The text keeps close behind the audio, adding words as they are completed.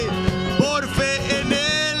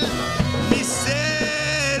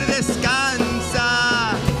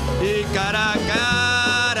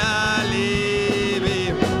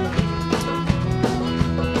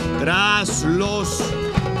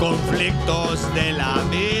frutos de la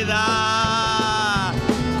vida.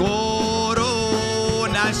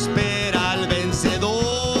 Corona espera al vencedor,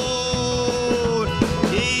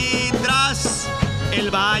 y tras el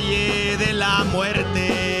valle de la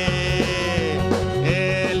muerte,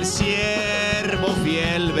 el siervo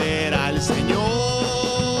fiel verá al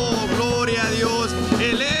Señor. Gloria a Dios.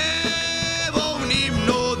 Elevo un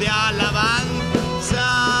himno de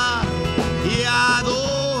alabanza y adoración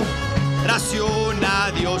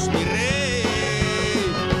a Dios mi Rey.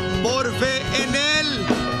 Por fe en Él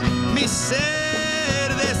mi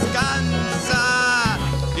ser descansa.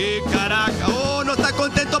 Y Caracas, oh, ¿no está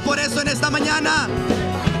contento por eso en esta mañana?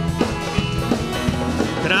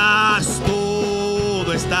 Tras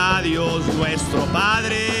todo está Dios nuestro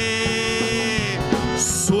Padre,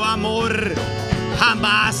 su amor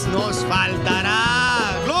jamás nos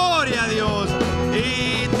faltará. Gloria a Dios.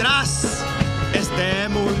 Y tras este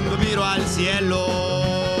mundo miro al cielo,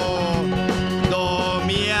 do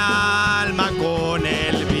mi alma con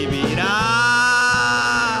Él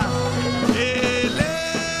vivirá.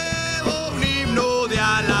 Elevo un himno de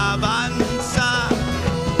alabanza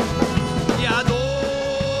y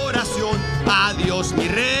adoración a Dios mi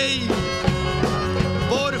Rey.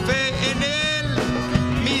 Por fe en Él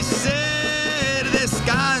mi ser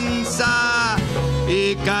descansa,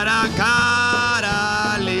 y cara a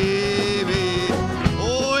cara le ve.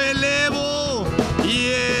 Oh, elevo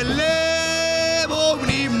y elevo un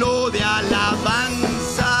himno de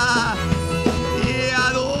alabanza y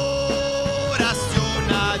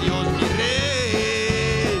adoración a Dios mi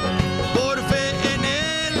Rey. Por fe en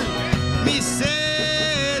Él mi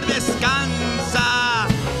ser descansa,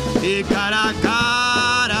 y cara a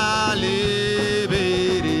cara le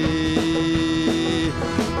veré.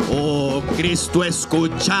 Oh Cristo,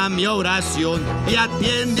 escucha mi oración y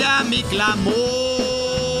atiende a mi clamor.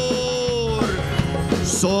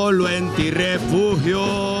 Solo en ti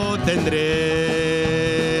refugio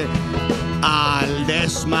tendré. Al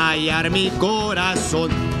desmayar mi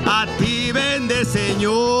corazón, a ti vende,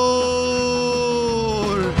 Señor.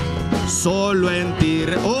 Solo en ti.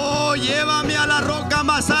 Oh, llévame a la roca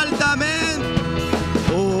más alta, amén.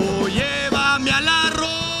 Oh, llévame a la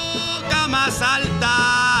roca más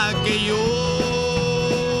alta que yo.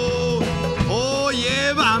 Oh,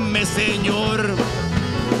 llévame, Señor,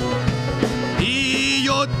 y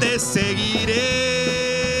yo te seguiré.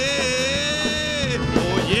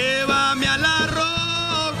 Oh, llévame a la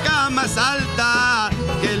roca más alta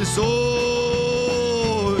que el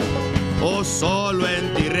sol. Oh, solo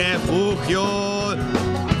en ti refugio.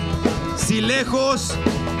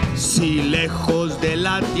 Si lejos de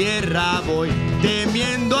la tierra voy,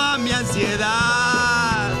 temiendo a mi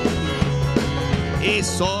ansiedad, y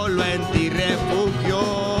solo en ti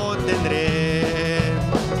refugio tendré.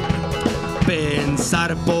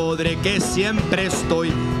 Pensar podré que siempre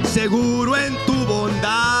estoy seguro en tu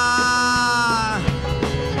bondad,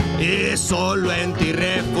 y solo en ti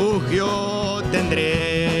refugio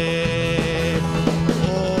tendré.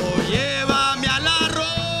 Oh, llévame a la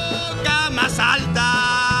roca más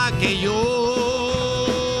alta que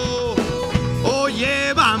yo. Oh,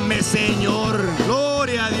 llévame, Señor,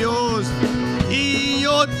 gloria a Dios, y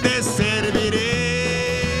yo te serviré.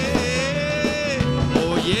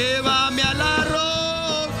 Oh, llévame a la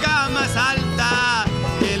roca más alta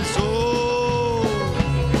que el sol,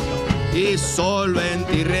 y solo en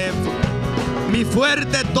ti refugio. Mi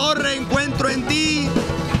fuerte torre encuentro en ti,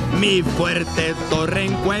 mi fuerte torre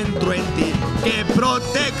encuentro en ti, que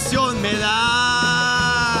protección me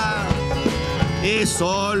da, y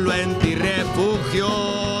solo en ti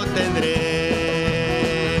refugio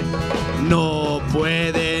tendré. No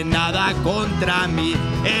puede nada contra mí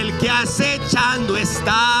el que acechando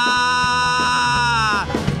está,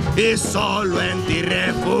 y solo en ti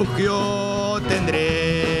refugio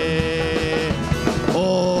tendré.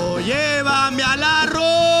 Oh, llévame a la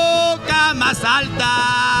roca más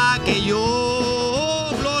alta que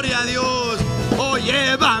yo. Gloria a Dios. Oh,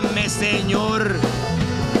 llévame, Señor.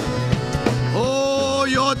 Oh,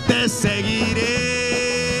 yo te seguiré.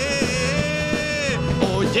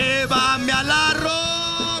 Oh, llévame a la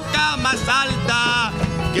roca más alta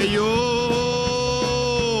que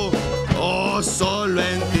yo. Oh, solo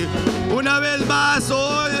en ti. Una vez más,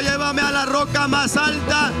 oh, llévame a la roca más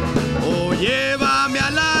alta. Oh, llévame a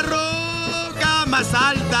la roca más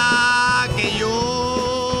alta que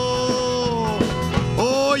yo.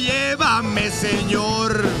 Oh, llévame,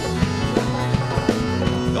 Señor.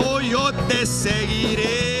 Oh, yo te seguiré.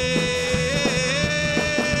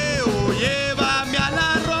 Oh, llévame a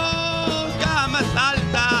la roca más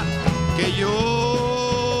alta que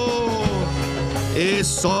yo. Es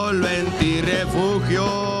solo en ti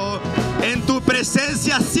refugio.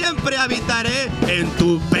 presencia siempre habitaré, en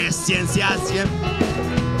tu presencia siempre,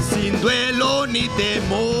 sin duelo ni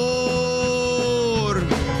temor.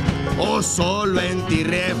 Oh, solo en ti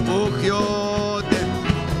refugio,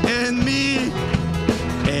 en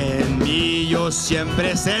mí yo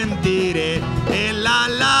siempre sentiré el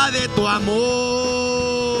ala de tu amor.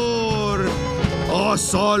 Oh,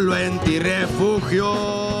 solo en ti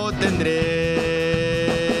refugio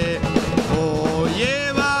tendré. Oh,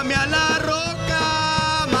 llévame a la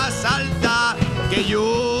roca más alta que yo.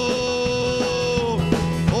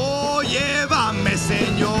 Oh, llévame,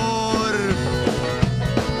 Señor,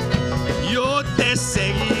 yo te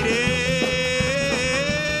seguiré.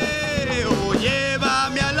 Oh,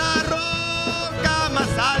 llévame a la roca más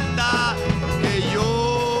alta que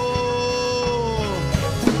yo.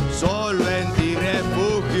 Solo en ti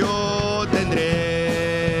refugio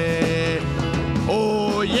tendré.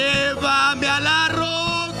 Oh, llévame a la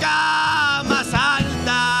roca más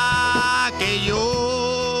alta que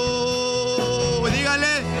yo.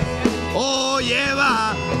 Dígale, oh,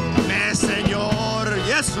 llévame, Señor.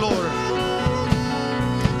 Yes, Lord.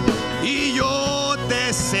 Y yo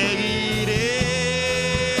te seguiré.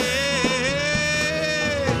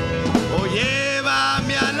 Oh,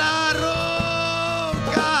 llévame a la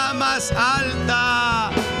roca más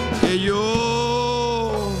alta que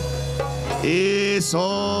yo. Y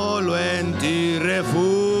solo en ti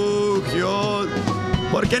refugio.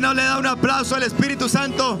 ¿Por qué no le da un aplauso al Espíritu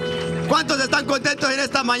Santo? ¿Cuántos están contentos en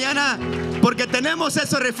esta mañana? Porque tenemos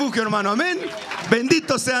ese refugio, hermano. Amén.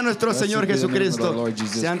 Bendito sea nuestro Señor Jesucristo.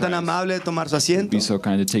 Sean tan amables de tomar su asiento.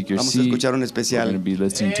 Vamos a escuchar un especial.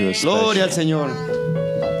 Gloria al Señor.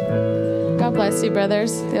 God bless you,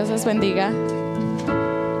 brothers. Dios les bendiga.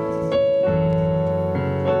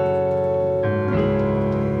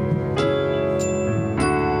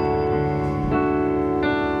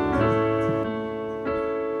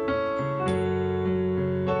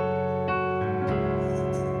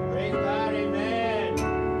 Praise God, amen.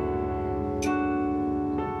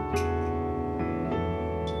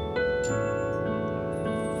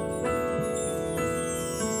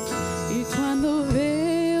 Y cuando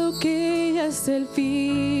veo que ya es el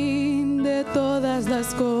fin de todas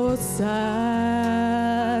las cosas,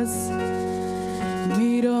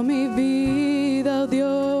 miro mi vida, oh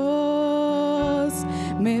Dios,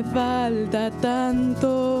 me falta tanto.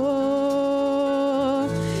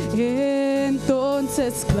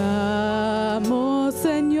 Entonces clamo,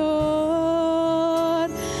 Señor,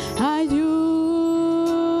 ayúdame.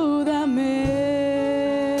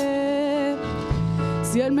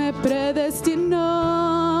 Si Él me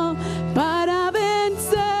predestinó para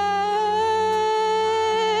vencer,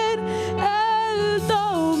 Él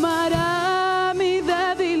tomará mi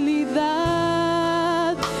debilidad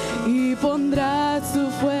y pondrá su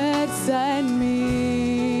fuerza en mí.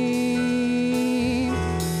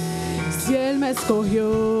 Si Él me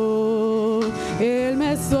escogió, Él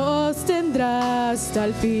me sostendrá hasta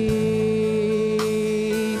el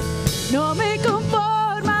fin. No me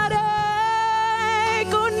conformaré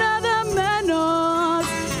con nada menos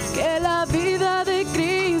que la vida de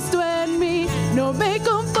Cristo en mí. No me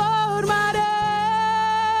conformaré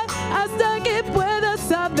hasta que pueda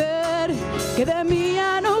saber que de mí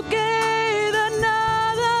ya no queda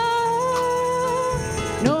nada.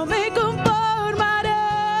 No me conformaré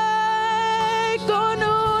con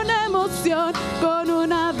una emoción, con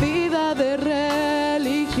una vida de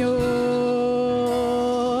religión.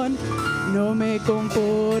 No me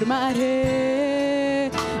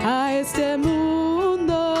conformaré a este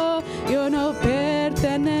mundo, yo no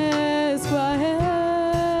pertenezco a él.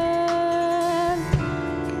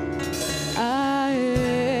 A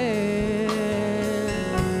él.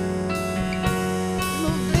 No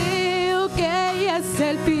veo que ya es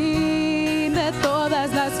el fin de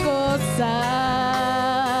todas las cosas.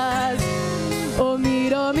 Oh,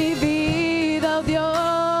 miro mi vida, oh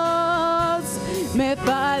Dios, me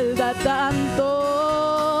falta tanto.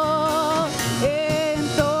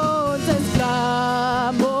 Entonces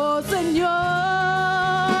clamo, Señor,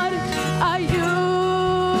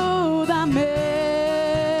 ayúdame.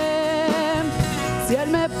 Si Él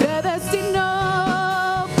me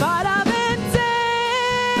predestinó para vencer,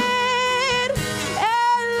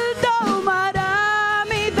 Él tomará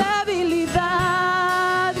mi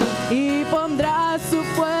debilidad y pondrá su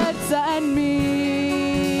fuerza en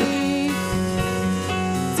mí.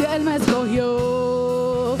 Si Él me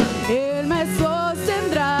escogió, Él me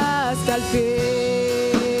sostendrá hasta el fin.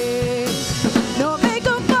 No me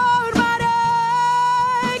conformaré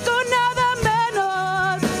con nada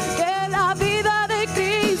menos que la vida de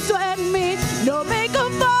Cristo en mí. No me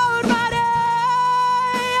conformaré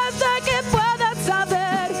hasta que pueda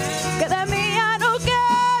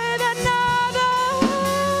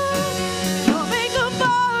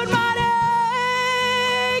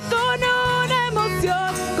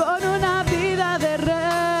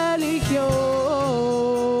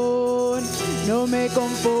no me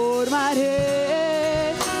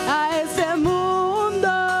conformaré a ese mundo,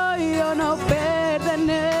 yo no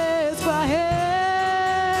pertenezco a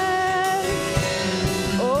él,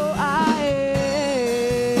 oh a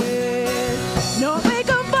él. No me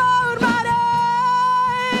conformaré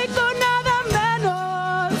con nada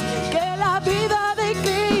menos que la vida de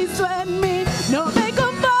Cristo en mí. No me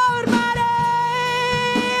conformaré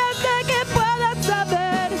hasta que pueda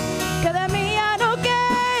saber que de mí ya no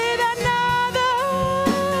queda nada.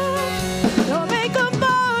 No me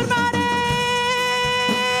conformaré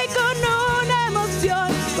con una emoción,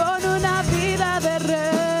 con una vida de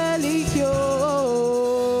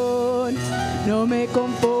religión. No me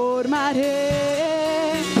conformaré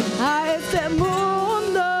a este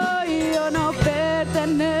mundo y yo no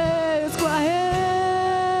pertenezco a él.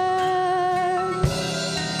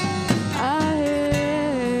 A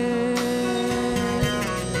él.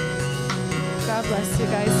 God bless you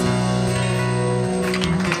guys.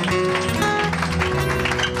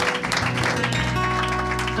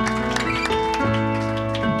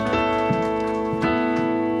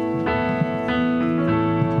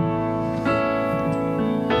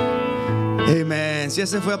 Amén. Si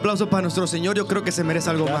ese fue aplauso para nuestro Señor, yo creo que se merece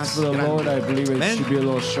algo That's más for the Lord. I grande. believe it Amen. should be a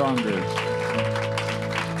little stronger.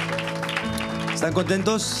 ¿Están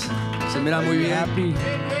contentos? Se mira muy bien. Happy.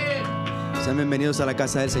 Sean bienvenidos a la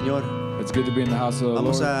casa del Señor. It's good to be in the house of the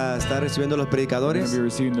Vamos Lord. a estar recibiendo a los We're going predicadores to be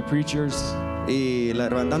receiving the preachers y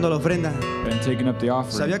levantando la ofrenda. and taking up the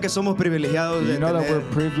offering. ¿Sabía que somos privilegiados de You know that we're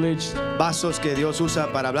tener privileged vasos que Dios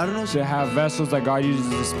usa para hablarnos? to have vessels that God uses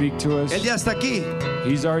to speak to us. Él ya está aquí.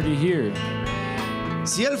 He's already here.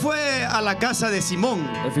 Si él fue a la casa de Simón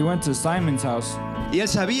If he went to Simon's house, y él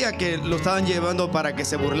sabía que lo estaban llevando para que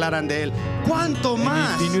se burlaran de él, ¿cuánto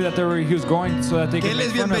más? he knew that he was going so that they could Él make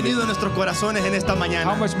es fun of bienvenido it. en nuestros corazones en esta mañana.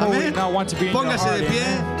 How much more would Amén. he not want to be in your Póngase heart? de pie.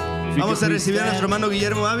 Amen. If you Vamos a could please recibir a nuestro stand. hermano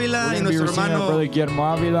Guillermo Ávila We're y going to be nuestro receiving our hermano brother Guillermo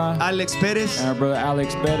Ávila Alex Pérez. and our brother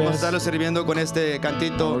Alex Vamos a Perez. estarlo sirviendo con este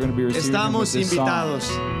cantito. We're gonna be receiving him Estamos with this song. invitados.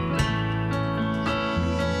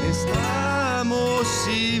 Estamos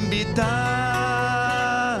invitados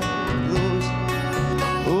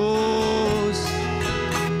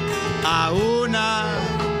a una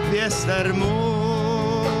fiesta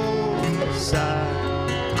hermosa,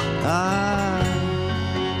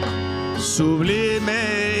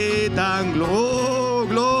 sublime y tan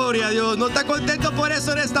gloria a Dios. ¿No está contento por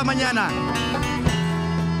eso en esta mañana?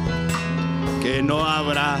 Que no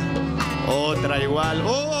habrá otra igual.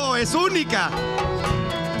 ¡Oh, es única!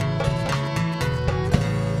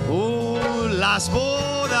 Las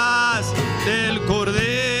bodas del Cordero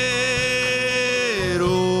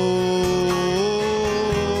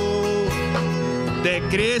de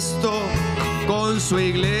Cristo con su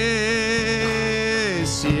iglesia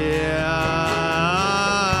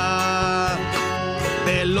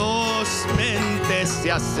velozmente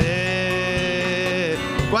se hace.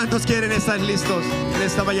 ¿Cuántos quieren estar listos en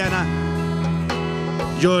esta mañana?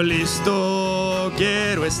 Yo listo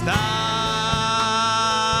quiero estar.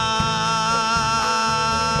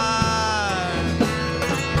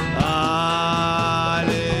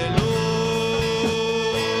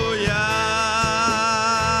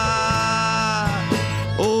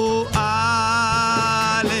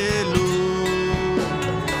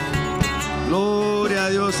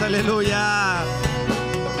 Aleluya,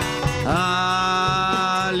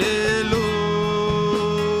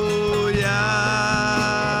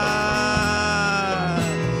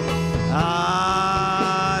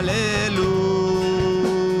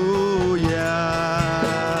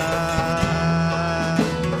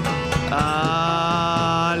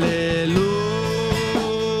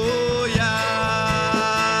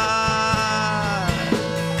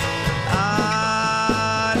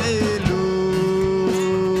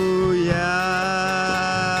 aleluya,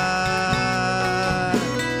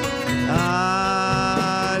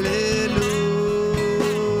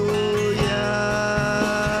 aleluya,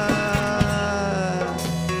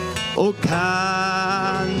 oh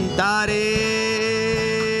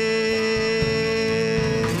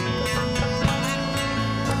cantaré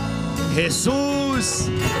Jesús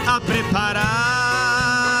ha preparado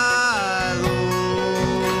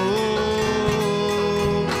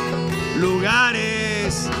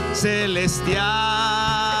lugares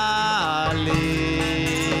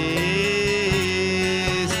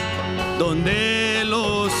celestiales donde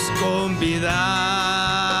los convidados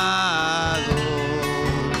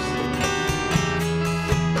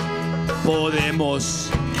podemos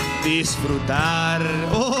disfrutar.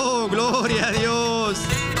 Oh, gloria a Dios,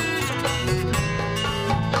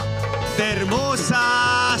 de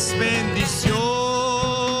hermosas bendiciones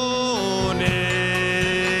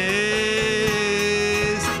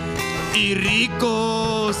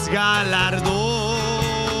galardones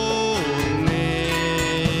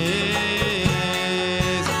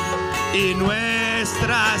y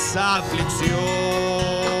nuestras aflicciones.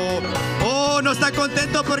 Oh, no está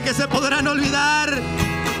contento porque se podrán olvidar.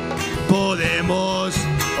 Podemos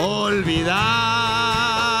olvidar.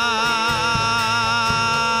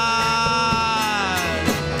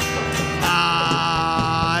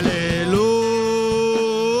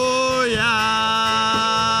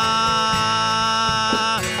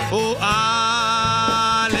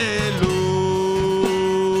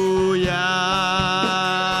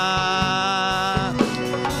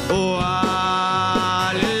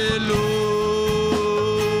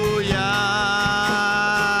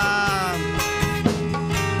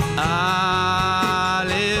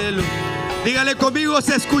 Conmigo,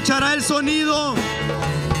 se escuchará el sonido.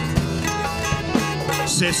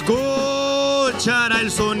 Se escuchará el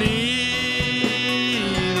sonido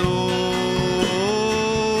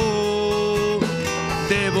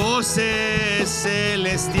de voces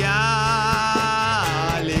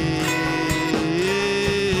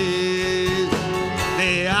celestiales,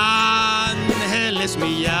 de ángeles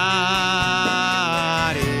millares,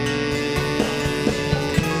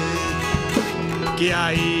 que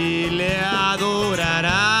ahí le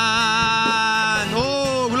adorarán.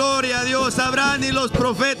 Oh, gloria a Dios. Abraham y los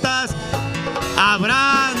profetas,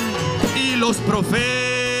 Abraham y los profetas,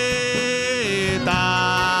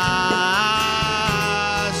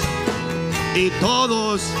 y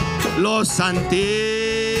todos los antiguos.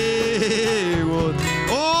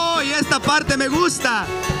 Oh, y esta parte me gusta.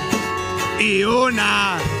 Y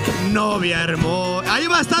una novia hermosa. Ahí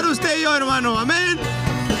va a estar usted y yo, hermano. Amén.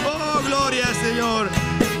 Oh, gloria al Señor.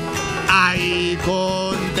 Ahí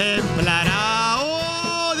contemplará.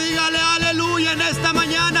 Oh, dígale aleluya en esta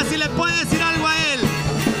mañana, si le puede decir algo a Él.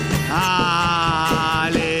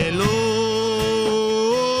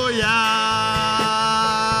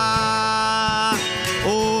 Aleluya.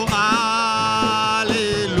 Oh,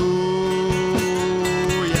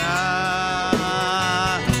 aleluya.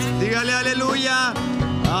 Dígale aleluya.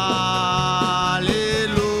 Aleluya.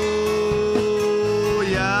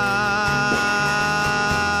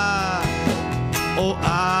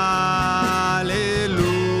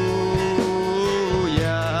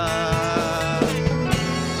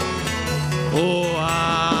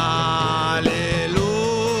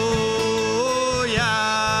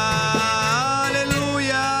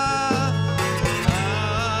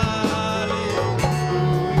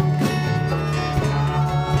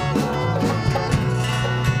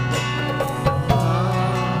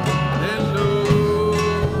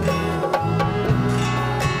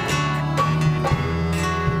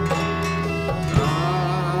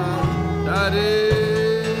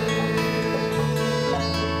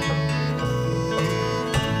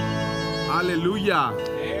 Hallelujah.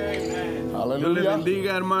 Dios les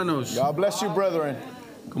bendiga, hermanos. God bless you, brethren.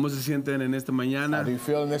 ¿Cómo se sienten en esta How mañana? do you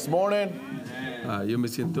feel this morning? Yo me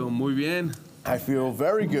siento muy bien. I feel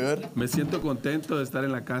very good. Me siento contento de estar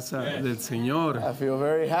en la casa del Señor. I feel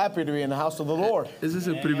very happy to be in the house of the Lord. Ese es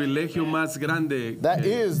el privilegio más grande That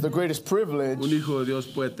que is the greatest privilege un hijo de Dios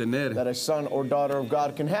puede tener. that a son or daughter of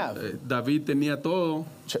God can have. David tenía todo,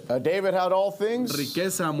 David had all things,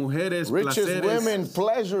 riqueza, mujeres, riches, women, placeres,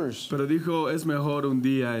 pleasures. pero dijo, es mejor un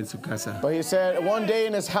día en su casa. But he said, one day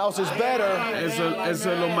in his house is better. Eso es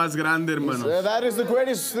lo más grande, hermanos. That is the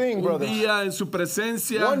greatest thing, Un brothers. día en su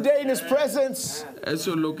presencia, One day in his presence.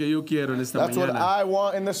 eso es lo que yo quiero en esta That's what mañana. I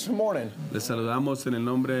want in this morning. Les saludamos en el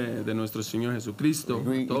nombre de nuestro Señor Jesucristo.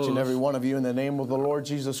 Greet each and every Todos. one of you in the name of the Lord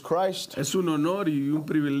Jesus Christ. Es un honor y un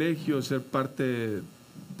privilegio ser parte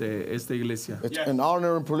de esta iglesia. It's an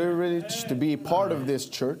honor and privilege to be part of this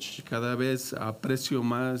church. Cada vez aprecio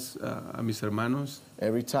más a mis hermanos.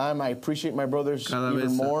 Every time I appreciate my brothers Cada vez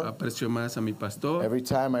even more. aprecio más a mi pastor. Every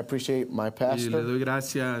time I appreciate my Y le pastor. doy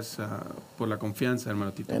gracias por la confianza,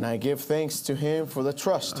 hermano Tito. And I give thanks to him for the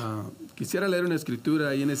trust. Quisiera leer una escritura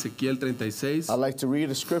ahí en Ezequiel 36. I'd like to read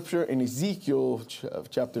a scripture in Ezekiel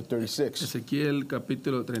chapter 36. Ezequiel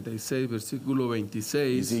capítulo 36, versículo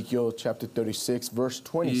 26. Ezekiel chapter 36, verse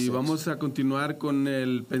Y 26. vamos a continuar con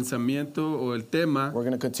el pensamiento o el tema, We're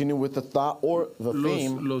going to continue with the thought or the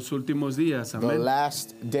theme, los últimos días. the Amén. last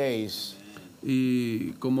days.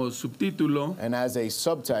 Y como subtítulo, And as a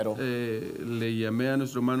subtitle, le llamé a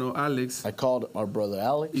nuestro hermano Alex I called our brother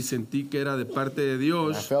Alex. y sentí que era de parte de I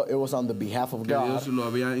Dios, felt it was on the behalf of que Dios God, lo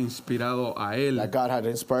había inspirado a él that God had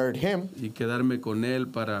inspired him, y quedarme con él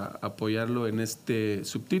para apoyarlo en este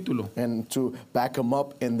subtítulo. and to back him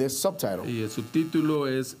up in this subtitle. Y el subtítulo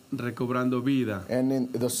es Recobrando Vida. And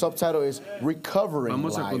in the subtitle is Recovering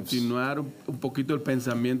Vamos a Lives. continuar un poquito el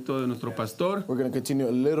pensamiento de nuestro pastor We're going to continue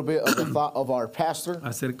a little bit of the thought of our pastor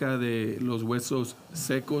acerca de los huesos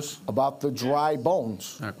secos about the dry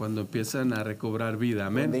bones cuando empiezan a recobrar vida.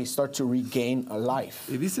 when Amén. they start to regain a life.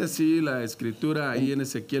 Y dice así la escritura ahí en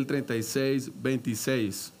Ezequiel 36,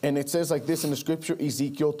 26. And it says like this in the scripture,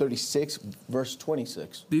 Ezekiel 36, verse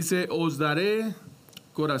 26. Dice, os daré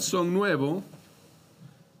corazón nuevo.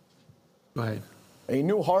 Go ahead. A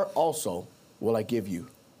new heart also will I give you,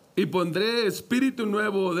 Y pondré espíritu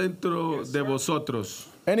nuevo dentro de vosotros.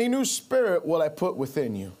 and a new spirit will I put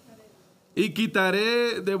within you. Y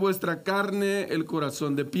quitaré de vuestra carne el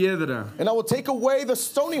corazón de piedra. And I will take away the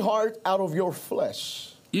stony heart out of your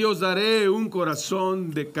flesh, Y os daré un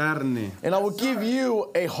corazón de carne. and I will give you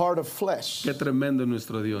a heart of flesh. Qué tremendo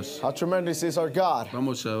nuestro Dios. How tremendous is our God.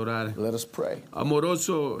 Vamos a orar. Let us pray.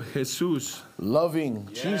 Amoroso Jesús, Loving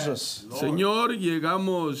Jesus. Señor,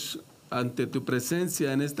 llegamos ante tu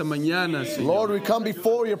presencia en esta mañana, Señor. Lord, we come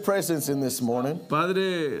before your presence in this morning.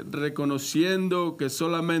 Padre, reconociendo que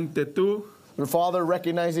solamente tú And Father,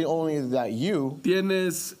 recognizing only that you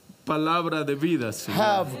tienes palabra de vida, Señor.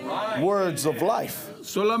 have words of life.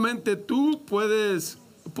 Solamente tú puedes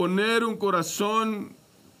poner un corazón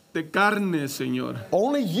de carne, Señor.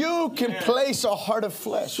 Only you can place a heart of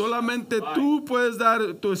flesh. Solamente tú puedes dar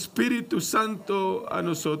tu Espíritu Santo a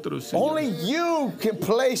nosotros, Señor. Only you can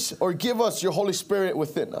place or give us your Holy Spirit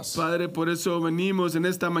within us. Padre, por eso venimos en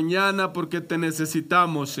esta mañana porque te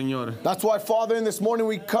necesitamos, Señor. That's why, Father, in this morning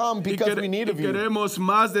we come Y because we need of you. queremos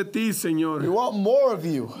más de ti, We Señor. want more of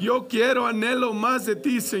you. Yo quiero, anhelo más de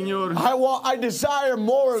ti, Señor. I desire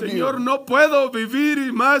more of Señor, you. no puedo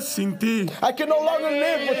vivir más sin ti. I can no longer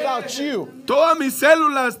live without you. Todas mis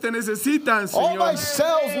células te necesitan, All my Señor.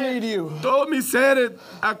 cells need you. Todo mi ser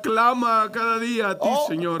aclama cada día a ti,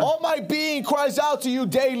 Señor. All my being cries out to you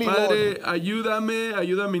daily, Lord. Padre, ayúdame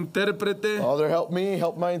a mi intérprete. Father, help me,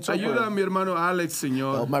 help my Ayuda a interpreter. mi hermano Alex,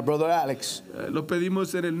 Señor. Help my brother Alex. Lo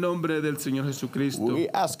pedimos en el nombre del Señor Jesucristo. We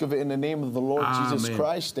ask of it in the name of the Lord Jesus Amen.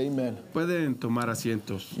 Christ. Amen. Pueden tomar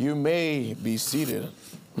asientos. You may be seated.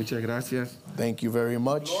 Muchas gracias. Thank you very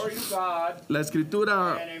much. La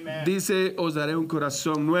escritura dice, os daré un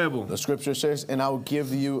corazón nuevo. The scripture says, and I will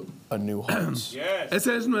give you a new heart. Ese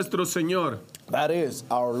es nuestro Señor. That is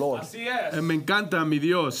our Lord. Me encanta mi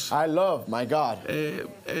Dios. I love my God.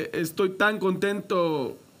 Estoy tan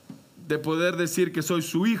contento de poder decir que soy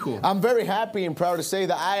su hijo. I'm very happy and proud to say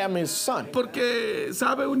that I am his son. Porque,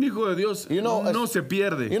 sabe, un hijo de Dios You know, no se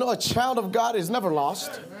pierde. You know, a child of God is never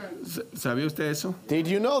lost. ¿Sabía usted eso? Did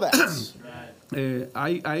you know that?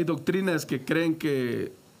 Hay doctrinas que creen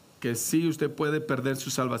que sí usted puede perder su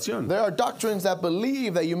salvación. There are doctrines that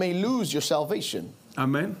believe that you may lose your salvation.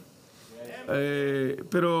 Amén.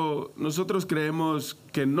 Pero nosotros creemos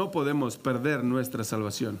que no podemos perder nuestra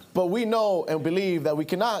salvación. But we know and believe that we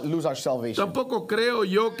cannot lose our salvation. Tampoco creo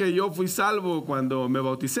yo que yo fui salvo cuando me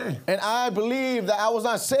bauticé. And I believe that I was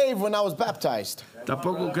not saved when I was baptized.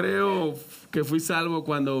 Tampoco creo que fui salvo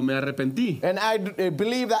cuando me arrepentí. And I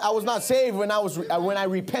believe that I was not saved when I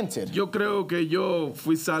repented. Yo creo que yo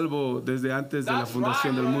fui salvo desde antes de la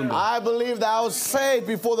fundación del mundo. I believe that I was saved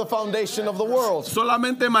before the foundation of the world.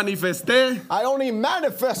 Solamente manifesté I only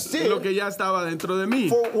manifested lo que ya estaba dentro de mí.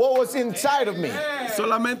 for what was inside of me.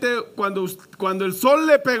 Solamente cuando el sol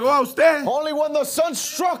le pegó a usted, Only when the sun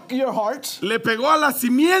struck your heart, le pegó a la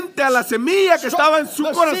simiente, a la semilla que estaba en su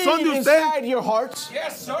the corazón seed de usted. inside your heart.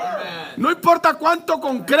 No importa cuánto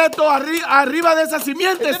concreto arriba de esa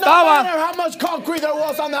simiente It did not matter estaba, how much concrete there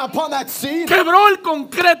was upon that seed. quebró el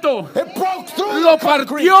concreto, It broke through lo the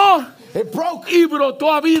concrete. partió It broke y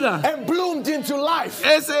brotó a vida. and bloomed into life.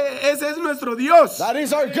 Ese es nuestro Dios. That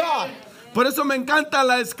is our God. Por eso me encanta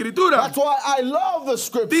la escritura. That's why I love the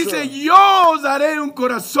scripture. Dice, yo os daré un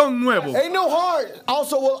corazón nuevo. A new heart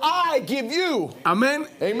also will I give you. Amén.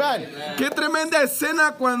 Amen. Qué tremenda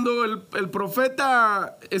escena cuando el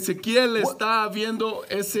profeta Ezequiel está viendo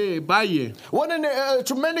ese valle. What a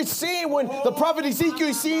tremendous scene when the prophet Ezekiel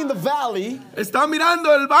is seeing the valley. Está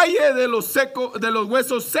mirando el valle de los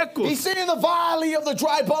huesos secos. He's seeing the valley of the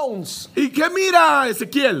dry bones. ¿Y qué mira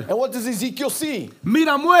Ezequiel? And what does Ezekiel see?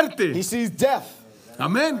 Mira muerte. He sees death.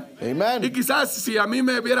 Amén. Amen. Y quizás si a mí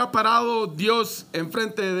me hubiera parado Dios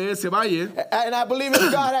enfrente de ese valle, And I believe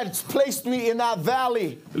if God had placed me in that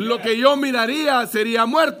valley, lo que yo miraría sería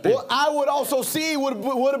muerte. what I would also see would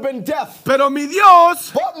have been death. Pero mi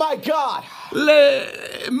Dios But my God,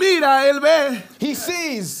 le mira, Él ve He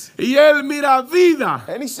sees y Él mira vida.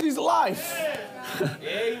 and He sees life.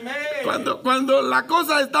 Cuando la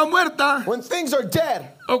cosa está muerta When things are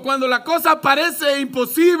dead, o cuando la cosa parece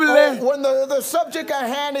imposible, or when the subject at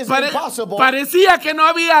hand is impossible, parecía que no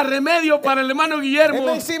había remedio para el hermano it Guillermo.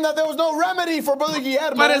 may seem that there was no remedy for Brother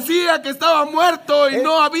Guillermo. Parecía que estaba muerto y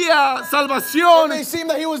no había It salvación. may seem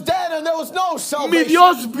that he was dead and there was no Mi salvation.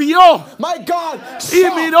 Dios vio My God y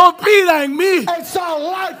saw miró vida en mí. and saw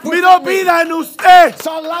life Miró within me. vida en usted.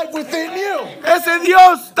 Saw life within you. Ese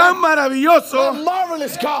Dios tan The maravilloso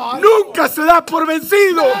marvelous God nunca se da por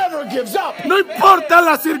vencido. never gives up. No importa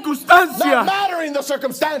la Not circunstancia. mattering the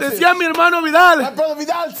circumstances. Decía mi hermano My Vidal, brother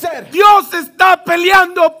Vidal said, Dios está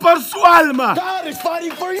peleando por su alma. God is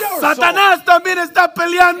fighting for your soul. Satanás también está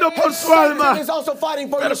peleando por And su Satan alma. is also fighting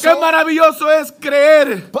for Pero your qué soul. maravilloso es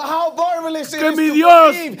creer But how marvelous it que is mi to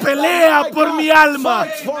Dios believe pelea that my por God mi alma.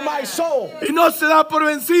 fights for my soul y no se da por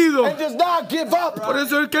vencido. and does not give up. Por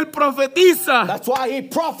eso es que Él profetiza That's why he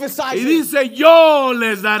prophesies. y dice, yo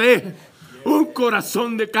les daré un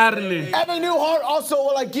corazón de carne. Every new heart also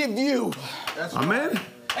will I give you. Amén.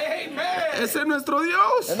 Ese es nuestro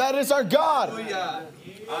Dios. And that is our God.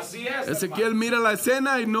 Ezequiel mira la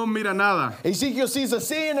escena y no mira nada. Ezekiel sees a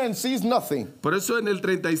scene and sees nothing. Por eso en el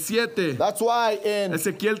 37, That's why in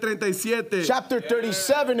Ezequiel 37, chapter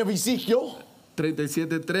 37 of Ezekiel,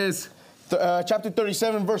 37:3. chapter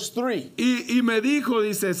 37, verse 3. Y me dijo,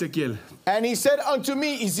 dice Ezequiel, And he said unto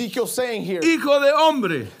me, Ezekiel saying here, hijo de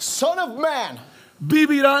hombre, Son of man,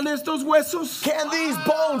 ¿vivirán estos huesos? can these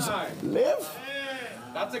bones live?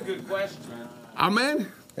 That's a good question. Amén.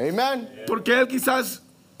 Amen. Porque él quizás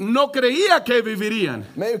no creía que vivirían.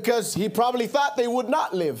 Maybe because he probably thought they would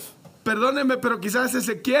not live. Perdónenme, pero quizás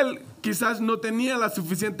Ezequiel quizás no tenía la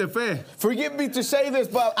suficiente fe Forgive me to say this,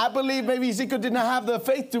 but I believe maybe Ezekiel did not have the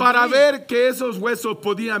faith to para believe, ver que esos huesos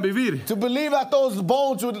podían vivir. to believe that those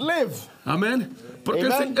bones would live. Amén. Porque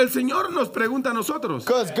Amen. el Señor nos pregunta a nosotros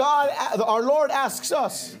Because God, our Lord asks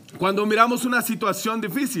us, cuando miramos una situación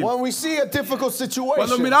difícil, when we see a difficult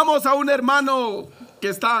cuando situation, miramos a un hermano que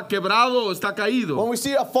está quebrado o está when caído we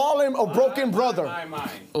see a fallen or broken brother,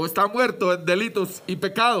 o está muerto en delitos y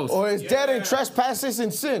pecados, or is dead in trespasses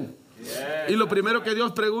and sin. y lo primero que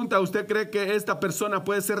Dios pregunta, ¿usted cree que esta persona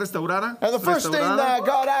puede ser restaurada? And the first thing that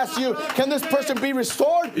God asks you, can this person be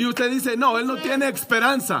restored? Y usted dice, no, él no tiene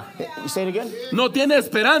esperanza. You say it again? No tiene And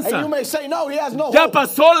esperanza. you may say, no, he has no Ya hope.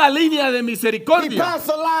 pasó la línea de He misericordia. passed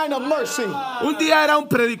the line of mercy. Un día era un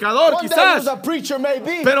predicador, One day he was quizás. a preacher,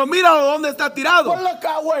 maybe. Pero mira dónde está tirado. But look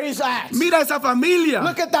at where he's at. Mira esa familia.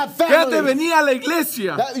 Look at that Que antes family venía a la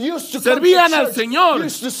iglesia. that used to come to Servían al church, Señor.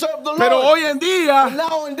 used to serve the Pero Lord. hoy en día, And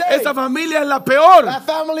nowadays, esa familia es la peor. that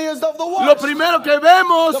family is of the Lo worst. primero que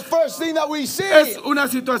vemos The first thing that we see es una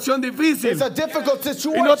situación difícil. is a difficult Y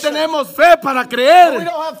situation. no tenemos fe para We creer don't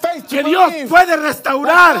have faith to que Dios believe puede that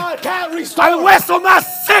restaurar God can restore al hueso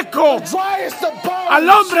más seco, driest of bones, al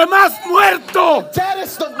hombre más muerto,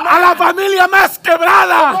 deadest of a la familia más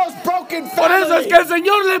quebrada. most broken family. Por eso es que el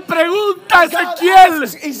Señor le pregunta a God Ezequiel,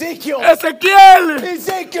 asks Ezekiel, Ezequiel,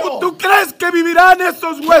 Ezekiel, ¿tú crees que vivirán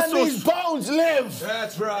estos can these huesos? bones live?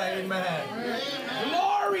 That's right, man.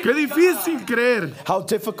 Qué difícil creer How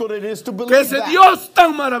difficult it is to que believe ese that, Dios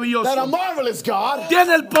tan that a maravilloso marvelous God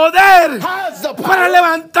tiene el poder has the para power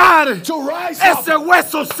levantar to rise up ese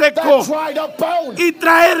hueso seco that dried up bone, y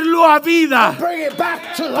traerlo a vida. bring it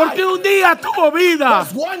back to life. Porque un día tuvo vida.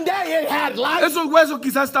 One day it had life. Esos huesos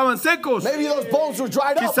quizás estaban secos. Maybe those bones were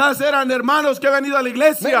dried up. Quizás eran hermanos que habían ido a la Maybe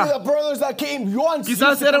iglesia. the brothers that came once used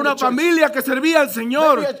Quizás to era come una to church. familia que servía al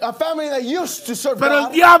Señor. Maybe a family that used to serve Pero el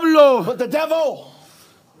God, diablo but the devil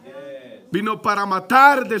vino para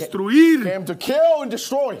matar, destruir came to kill and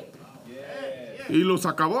destroy y los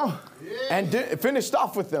acabó. and finished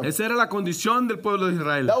off with them. Esa era la condición del pueblo de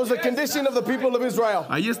Israel. That was the condition of the people of Israel.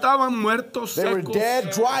 Ahí estaban muertos, They were secos.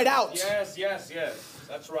 dead, dried out. Yes, yes, yes.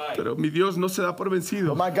 That's right. Pero mi Dios no se da por vencido.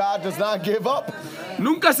 But my God does not give up.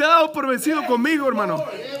 Nunca se ha dado por vencido conmigo, hermano.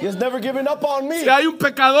 He has never given up on me. Si hay un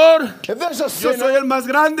pecador, If there's a yo soy sinner, el más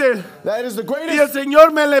grande. that is the Y el greatest.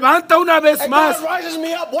 Señor me levanta una vez And más God rises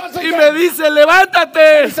me up once y me again. dice,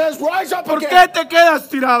 levántate. He says, rise up ¿Por qué again. te quedas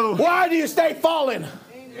tirado? Why do you stay fallen?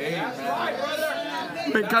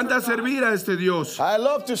 Me encanta servir a este Dios. I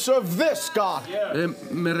love to serve this God.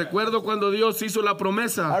 Me recuerdo cuando Dios hizo la I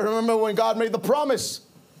promesa remember when God made the promise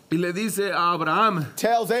Y le dice a Abraham,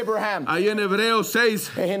 tells Abraham ahí en Hebreos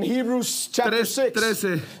 6, in Hebrews chapter 6,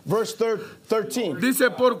 13. verse 13. Dice,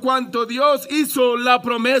 por cuanto Dios hizo la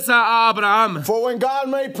promesa a Abraham, For when God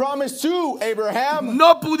made promise to Abraham,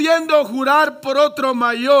 no pudiendo jurar por otro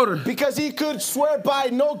mayor. because he could swear by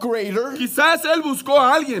no greater, Quizás él buscó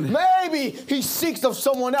a alguien. maybe he seeks of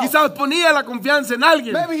someone else. Quizás ponía la confianza en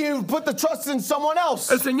alguien. Maybe he put the trust in someone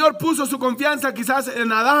else. El Señor puso su confianza quizás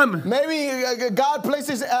en Adán. Maybe God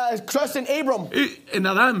places trust in Abram, Y en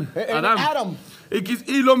Adán. in Adán. Adam.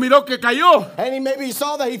 Y lo miró que cayó. And maybe he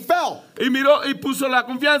saw that he fell. Y miró y puso la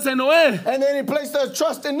confianza en Noé. And then he placed the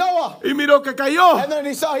trust in Noah. Y miró que cayó. And then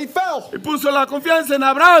he saw he fell. Y puso la confianza en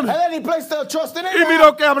Abraham. And then he placed the trust in Y Abraham.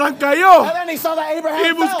 miró que Abraham cayó. And then he saw that Y Abraham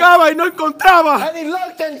fell. buscaba y no encontraba. And he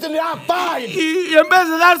looked and did not find. Y en vez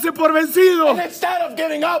de darse por vencido And instead of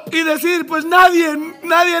giving up, y decir, pues nadie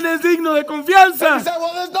es digno de he confianza, said,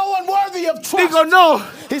 well, there's no one worthy of trust. digo, no.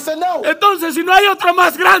 He said, no. Entonces, si no hay otro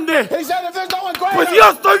más grande, He said, if there's no one greater, pues yo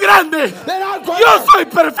estoy grande. then I'm greater. Yo soy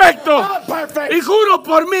perfecto. I'm perfect. Y juro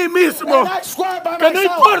por mí mismo And I swear by que no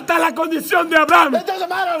myself. importa la condición de Abraham. It doesn't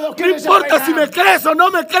matter the No condition importa of si me Abraham. crees o no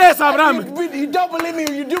me crees, Abraham. You don't believe me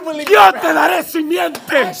or you do believe me. Yo Abraham. te daré I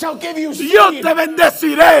simiente. shall give you seed. Yo te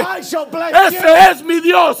bendeciré. I shall bless Ese you. es mi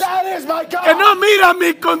Dios. That is my God. Que no mira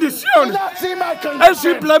mi Does condición. not see my Él condition.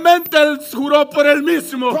 simplemente él juró por él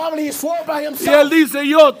mismo. Probably he swore by Y himself. él dice,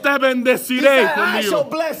 yo te He bendeciré said, I shall conmigo.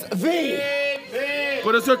 bless thee.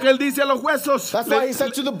 Por eso es que él dice a los huesos, That's why he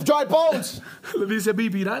said to the dry bones, le dice,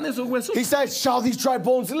 ¿vivirán esos huesos? he said, shall these dry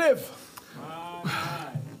bones live?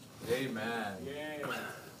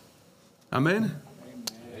 Amén.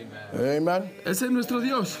 Amen. Ese es nuestro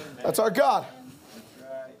Dios. That's our God.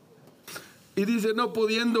 Y dice, no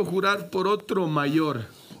pudiendo jurar por otro mayor,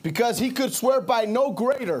 Because he could swear by no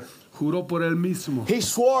greater. juró por él mismo, He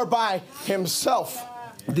swore by himself,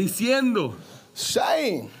 diciendo,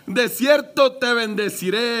 saying, de cierto te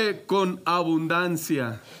bendeciré con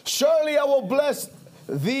abundancia surely I will bless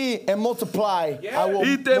thee and multiply. I will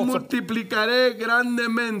y te multiply, multiplicaré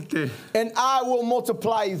grandemente. and I will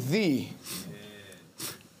multiply thee.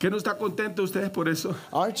 ¿Qué no está contento ustedes por eso?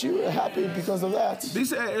 Aren't you happy because of that?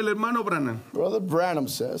 Dice el hermano Branham Brother Branham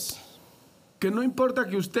says, que no importa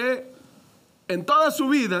que usted en toda su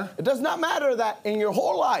vida it does not matter that in your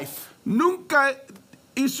whole life, nunca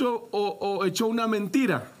hizo o echó una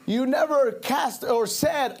mentira. you never cast or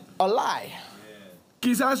said a lie.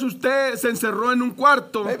 Quizás usted se encerró en un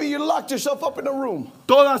cuarto Maybe you locked yourself up in a room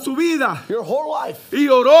toda su vida your whole life y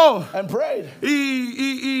oró and prayed.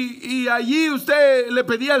 y allí usted le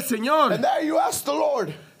pedía al Señor And there you asked the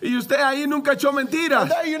Lord. y usted ahí nunca echó mentiras, And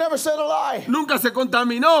there you never said a lie. nunca se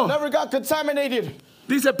contaminó. Never got contaminated.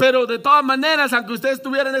 Dice, pero de todas maneras, aunque usted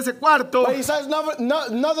estuviera en ese cuarto But he says nothing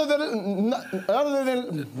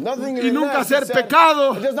y nunca ser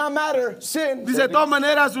pecado, it does not matter. Sin. dice, de todas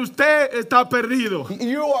maneras usted está perdido.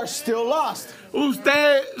 You are still lost.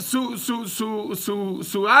 Usted,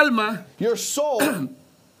 su alma, Your soul,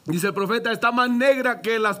 dice el profeta, está más negra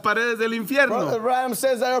que las paredes del Brother infierno. Ram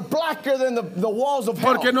says, they are blacker than the walls of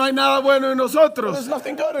hell. Porque no hay nada bueno en nosotros. There's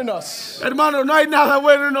nothing good in us. Hermano, no hay nada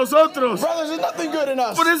bueno en nosotros. Brothers, there's nothing good in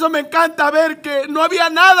us. Por eso me encanta ver que no había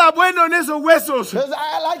nada bueno en esos huesos. Because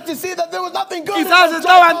I like to see that there was nothing good in Quizás those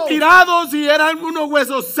dry estaban bones. tirados y eran unos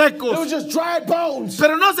huesos It secos. was just dry bones.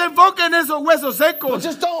 Pero no se enfoque en esos huesos secos.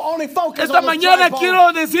 Just don't only focus Esta on the dry mañana bones.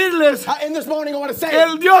 quiero decirles, In this morning I want to say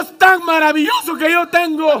el Dios tan maravilloso que yo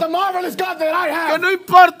tengo, the marvelous God that I que have. no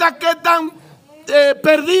importa qué tan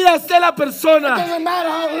perdida esté la persona, Doesn't matter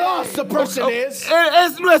how lost the person is.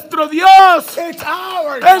 es nuestro Dios, It's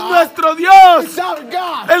our es God. nuestro Dios, It's our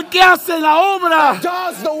God. el que hace la obra.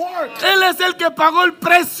 Does the work. Él es el que pagó el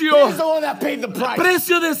precio, He's the one that paid the price.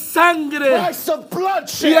 precio de sangre. Price of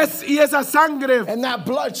bloodshed. Y esa sangre And that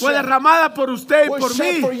fue bloodshed derramada por usted y was por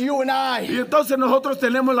shed for mí. you and I. Y entonces nosotros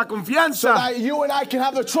tenemos la So confianza that you and I can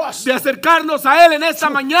have the trust de acercarnos a Él en esta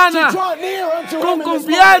to mañana draw near unto con him in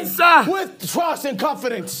this confianza. morning with trust and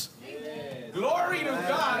confidence. Glory to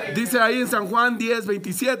God. Dice ahí en San Juan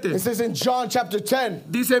 10:27. It says in John chapter 10,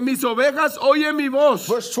 Dice, mis ovejas oyen mi voz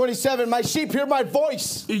verse 27, my sheep hear my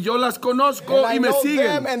voice, y yo las conozco and I y me know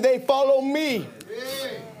them, siguen. and they follow me.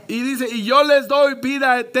 Y dice, y yo les doy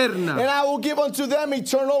vida eterna. And I will give unto them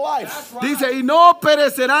eternal life. Dice, y no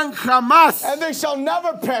perecerán jamás, And they shall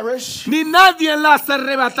never perish, ni nadie las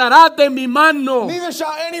arrebatará de mi mano. neither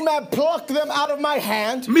shall any man pluck them out of my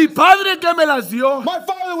hand. Mi Padre que me las dio My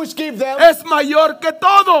Father which gave them es mayor que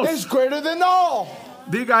todos. is greater than all.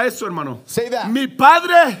 Diga eso, hermano. Say that. Mi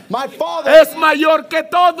Padre My Father es mayor que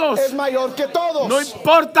todos. es mayor que todos. No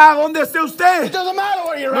importa dónde esté It usted. doesn't matter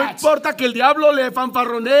where you're No at. importa que el diablo le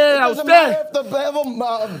fanfarronee a Doesn't matter usted if the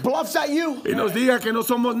devil bluffs at you y nos diga que no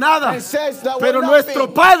somos nada. and says that Pero we're nuestro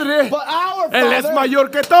nothing. Padre, But our Él es Father mayor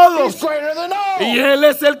que is todos. greater than all. Y Él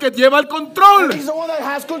es el que lleva el control. He's the one that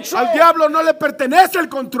has control. Al diablo no le pertenece el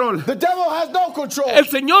control. The devil has no control. El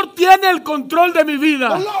Señor tiene el control de mi The vida.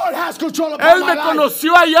 Lord has control upon Él my me life.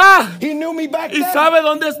 conoció allá He knew me back y then. sabe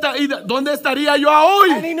dónde está y dónde estaría yo a And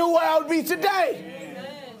hoy. he knew where I would be today.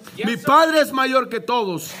 Mi Padre es mayor que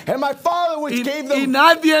todos. And my Father, which gave Y them,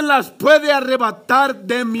 nadie las puede arrebatar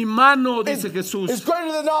de mi mano, dice Jesús. is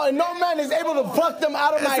greater than all. And no man is able to pluck them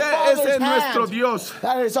out of my Ese Father's es nuestro hand. Dios.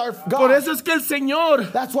 That is our God. Por eso es que el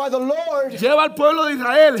Señor That's why the Lord lleva al pueblo de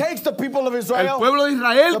Israel. takes the people of El Israel. pueblo de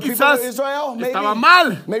Israel The people quizás of Israel, maybe, estaba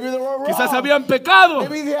mal. maybe they were wrong. Quizás habían pecado.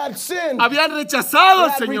 Maybe they had sinned. Habían rechazado They al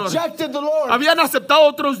had Señor. rejected the Lord. Habían aceptado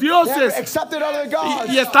otros They had dioses. accepted other gods.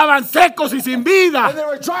 Y estaban secos y sin And vida. they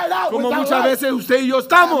were tried out Como without muchas life. veces usted y yo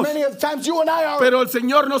estamos. Many of the times you and I are. Pero el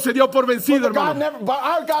Señor no se dio por vencido, But God hermano. but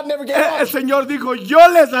our God never gave El up. Señor dijo, yo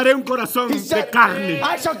les daré un corazón He de said, carne.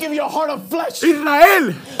 I shall give you a heart of flesh.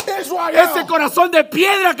 Israel, Israel, ese corazón de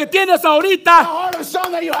piedra que tienes the ahorita, heart of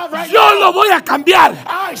stone that you have right yo now, lo voy a cambiar.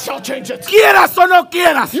 I shall change it. Quieras o no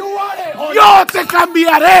quieras, You want it or yo not? te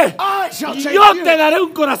cambiaré. I shall change Yo you. te daré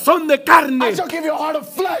un corazón de I carne. shall give you a heart of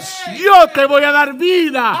flesh. Yo te voy a dar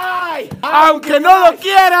vida, I will aunque give you no lo life.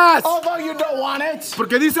 quieras. Although you don't want it.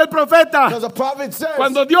 Porque dice el profeta, Because the prophet says,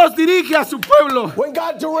 cuando Dios dirige a su pueblo when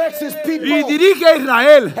God directs his people y dirige a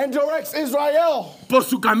Israel and directs Israel por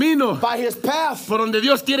su camino, by his path, por donde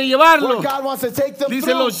Dios quiere where llevarlo, God wants to take them dice,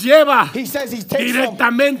 through, los lleva he says he takes them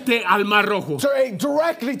directamente al Mar Rojo.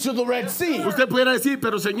 directly to the Red Sea. Usted pudiera decir,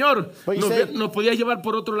 pero Señor, But you nos, say- nos podía llevar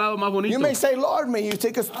por otro lado más You bonito, may say, Lord, may you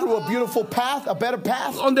take us through a beautiful path, a better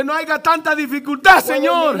path, donde no haya tanta dificultad, where there may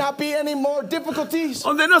Señor, not be any more difficulties,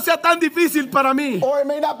 donde no sea tan difícil para mí. or it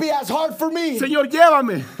may not be as hard for me. Señor,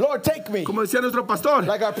 llévame, Lord, take me. como decía nuestro pastor.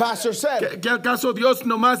 Like our pastor said. ¿Que acaso Dios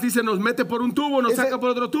nomás dice nos mete por un tubo, nos Is saca it- por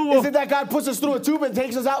otro tubo, Is it that God puts us through a tube and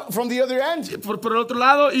takes us out from the other end? por el otro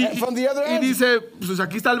lado y From the other end. dice, pues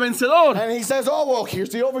aquí está el vencedor? And he says, oh, well, here's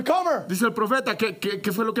the overcomer. Dice el profeta,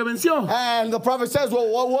 ¿qué fue lo que venció? And the prophet says, well,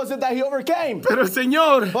 what was it that he overcame? Pero el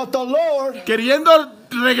Señor, But the Lord, queriendo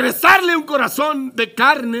regresarle un corazón de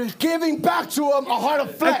carne, giving back to him a heart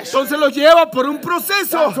of flesh. entonces lo lleva por un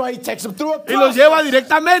proceso That's why he takes him through a y lo process. lleva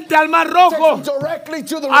directamente al Mar Rojo, Takes him directly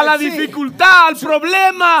to the a la Red Sea. dificultad, al To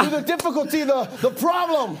problema, the difficulty, the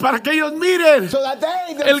problem. para que ellos miren So that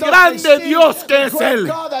they el themselves grande may see Dios que the es great Él.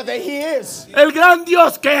 God that he is. el gran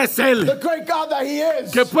Dios que es Él, The great God that he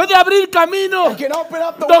is. que puede abrir camino Can open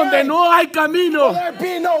up the donde way. no hay camino, There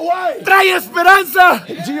be no way. trae esperanza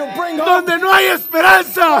Do you bring hope? donde no hay Where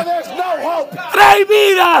esperanza, there's no hope. trae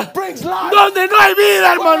vida Brings life. donde no hay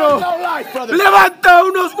vida, Where there's hermano. no life, brother. Levanta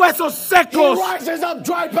unos huesos He secos. rises up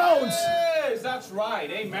dry bones. Yes, that's right.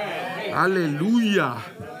 Amen. Aleluya.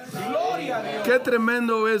 Gloria a Dios. Qué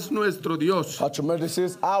tremendo es nuestro Dios. How tremendous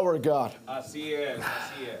is our God. Así es,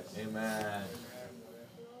 así es. Amen.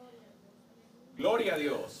 Gloria a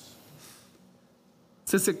Dios.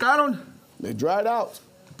 Se secaron They dried out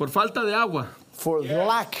por falta de agua. for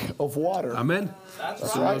lack of water. Amén. That's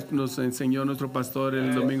Eso right. nos enseñó nuestro pastor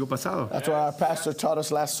el domingo pasado. That's what our pastor taught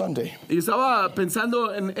us last Sunday. Y estaba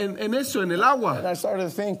pensando en eso, en el agua. And I started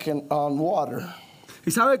thinking on water. Y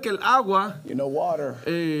sabe que el agua You know, water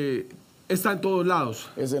está en todos lados.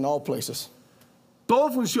 is in all places. Todo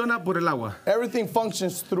funciona por el agua. Everything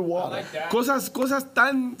functions through water. Cosas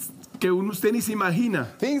tan que usted ni se imagina.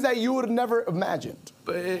 Things that you would never imagined.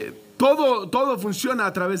 Todo funciona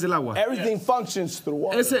a través del agua. Everything functions through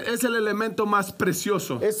water. Ese es el elemento más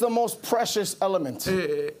precioso. It's the most precious element.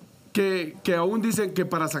 Que aún dicen que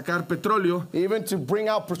para sacar petróleo Even to bring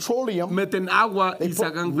out petroleum, meten agua they y put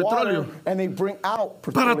sacan water petróleo. and they bring out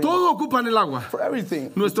Para petroleum. todo ocupan el agua. For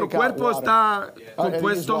everything. Nuestro they take out cuerpo water. está And it is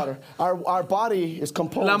compuesto, water. Our body is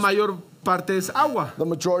composed. la mayor parte es agua. The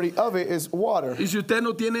majority of it is water. Y si usted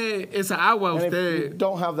no tiene esa agua, And if you usted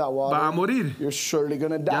don't have that water, va a morir. you're surely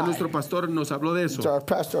going to Ya die. nuestro pastor nos habló de So eso. our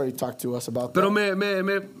pastor already talked to us about Pero that.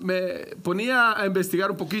 me ponía a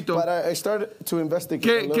investigar un poquito But I started to investigate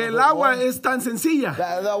a que little el bit agua more. es tan sencilla.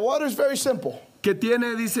 The water is very simple. Que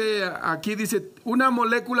tiene, aquí dice, una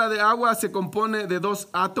molécula de agua se compone de dos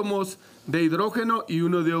átomos de hidrógeno y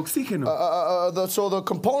uno de oxígeno. So the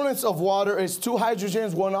components of water is 2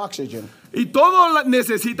 hydrogens, 1 oxygen. Y todo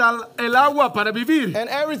necesita el agua para vivir. And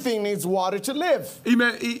everything needs water to live. Y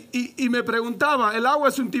me preguntaba, el agua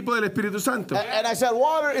es un tipo del Espíritu Santo. And I said,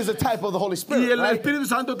 water is a type of the Holy Y Spirit, el right? Espíritu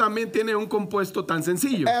Santo también tiene un compuesto tan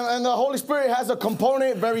sencillo. And the Holy Spirit has a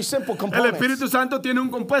component, very simple El component. Espíritu Santo tiene un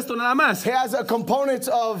compuesto nada más. He has a component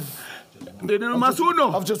of Tiene más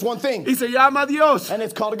uno. just one thing. Y se llama Dios. And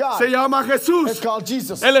it's called God. Se llama It's Jesús. called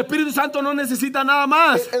Jesus. El Espíritu Santo no necesita nada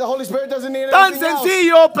más. And the Holy Spirit doesn't need Tan anything else.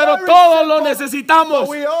 sencillo, pero Very todos lo simple, necesitamos. but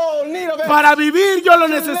we all need of it. Para vivir yo lo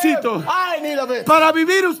To necesito. live, I need of it. Para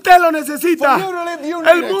vivir usted lo necesita. For you to live, you need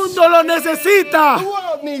El it. mundo lo The necesita.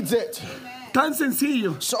 world needs it. Tan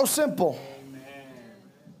sencillo. So simple.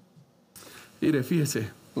 Mire, fíjese.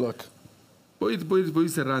 Look, Voy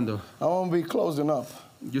cerrando. I won't be closing up.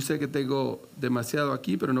 Yo sé que tengo demasiado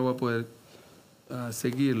aquí, pero no voy a poder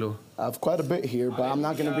seguirlo. I have quite a bit here, but I'm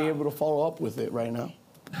not going to be able to follow up with it right now.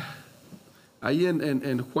 Ahí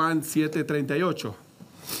en Juan 7:38.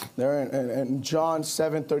 There in John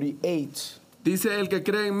 7:38. Dice, el que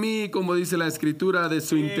cree en mí, como dice la escritura, de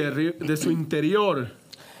su interior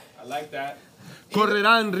I like that.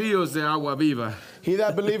 correrán ríos de agua viva. He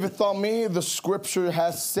that believeth on me, the scripture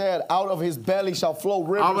has said, out of his belly shall flow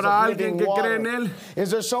rivers ¿Habrá of alguien living que cree en water. él?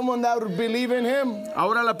 Is there someone that would believe in him?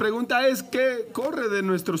 Ahora la pregunta es, ¿qué corre de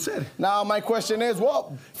nuestro ser? Now my question is,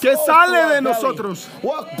 what ¿Qué flows sale through our de belly? nosotros?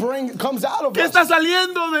 What comes out of ¿Qué us? está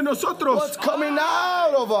saliendo de nosotros? What's coming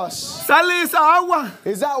out of us? ¿Sale esa agua?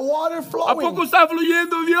 Is that water ¿A flowing? poco está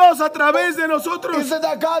fluyendo Dios a través de nosotros? Is it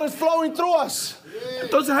that God is flowing through us?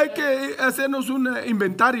 Entonces hay que hacernos un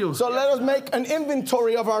inventario. So let us make an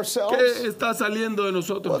inventory of ourselves. ¿Qué está saliendo de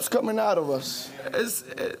nosotros? What's coming out of us?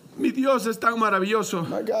 Mi Dios es tan maravilloso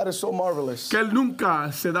My God is so marvelous. que Él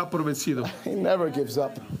nunca se da por vencido. He never gives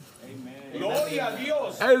up. Gloria a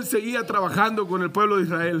Dios. Él seguía trabajando con el pueblo de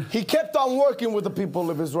Israel. He kept on working with the people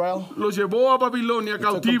of Israel. Los llevó a Babilonia Took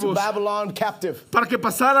them to cautivos Babylon captive. para que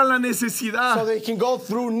pasaran la So necesidad, they can go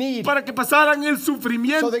through need. para que pasaran el So they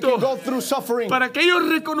sufrimiento, can go through suffering. para que ellos So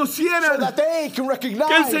reconocieran that they can recognize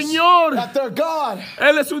que el Señor, that their God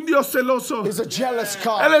Él es un Dios celoso. is a jealous Él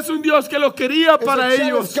God. es un Dios que los quería Is para a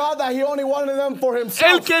jealous ellos. God that he only wanted them for Él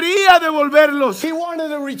himself. quería devolverlos. He wanted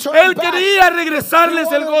to return Él back. quería He regresarles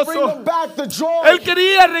el wanted to bring gozo. them back the joy. Él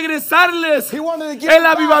quería regresarles He wanted to give el them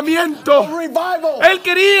back avivamiento. the revival. Él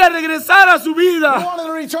quería regresar a su He vida. wanted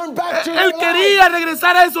to return back to Él their quería life.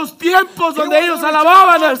 regresar a esos tiempos He donde wanted ellos to return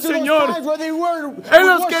alababan back al to those Señor. times where they were Él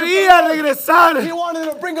los worshiping quería the Lord. regresar, He wanted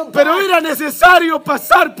to bring them pero back. era necesario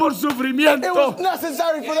pasar por It sufrimiento. was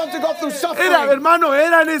necessary for them to go through suffering. Hermano,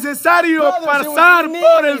 era necesario Brothers, it was pasar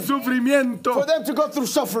por el needed sufrimiento For them to go through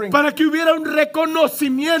suffering. para que hubiera un So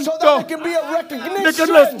reconocimiento that there can be a de que recognition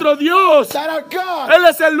nuestro Dios, that our God Él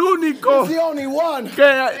es el único is the only one. que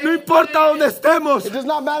no importa dónde estemos, It does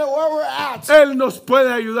not matter where we're at. Él nos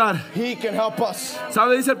puede ayudar. He can help us.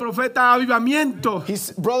 ¿Sabe? Dice el profeta, avivamiento.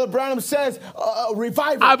 Brother Branham says,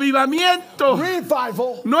 revival. Avivamiento.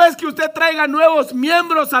 Revival. No es que usted traiga nuevos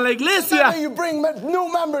miembros a la iglesia. That you bring new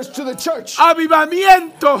members to the church.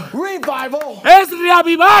 Avivamiento Revival es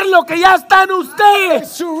reavivar lo que ya está en usted.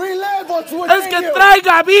 is to relive what's Es within que you.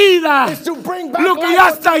 traiga vida Is to bring back lo que life ya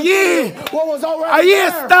what's está within allí. you. What was already Ahí there.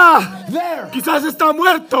 está. There. Quizás está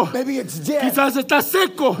muerto, Maybe it's dead. quizás está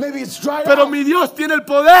seco, Maybe it's dried pero out. mi Dios tiene el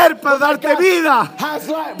poder para darte God vida, has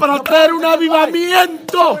life. para The traer prophet un has life.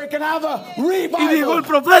 avivamiento. So we can have a Y dijo el revival.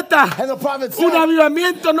 profeta, And the prophet said, un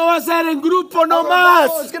avivamiento no va a ser en grupo a no revival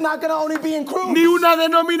más, is not going to only be in groups ni una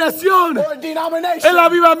denominación. or a denomination. El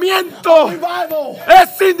avivamiento Revival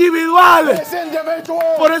es individual. is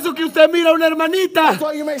individual. Por eso que usted mira a una hermanita That's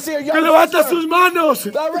why you may see a que young levanta sister sus manos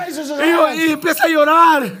that raises her y hand, empieza a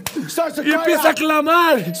llorar starts to y cry empieza a out,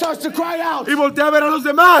 clamar starts to cry out, y voltea a ver a los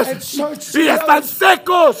demás and starts y están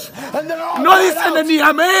secos. and they're all No cried dicen out. ni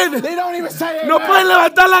amén. They don't even say No amen. pueden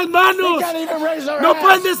levantar las They manos. can't even raise their No hands.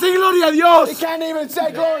 pueden decir gloria a They Dios. can't even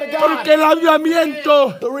say glory to God. Porque el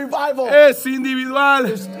avivamiento The revival es individual.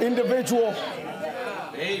 is individual.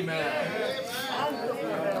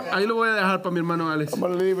 Ahí lo voy a dejar para mi hermano Alex. I'm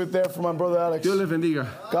going to leave it there for my brother Alex. Dios les bendiga.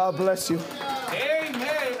 God bless you. Amen.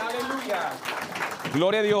 Aleluya.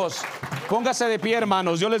 Gloria a Dios. Póngase de pie,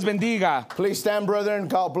 hermanos. Dios les bendiga. Please stand, brethren.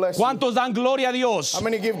 God bless you. ¿Cuántos dan gloria a Dios? I'm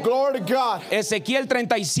going to give glory to God. Ezequiel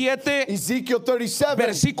 37, Ezekiel 37,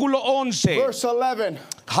 versículo 11. verse 11.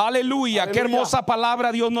 Aleluya. Qué hermosa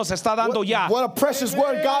palabra Dios nos está dando ya. What a precious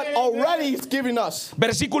word God already is giving us.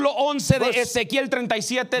 Versículo 11 de Ezequiel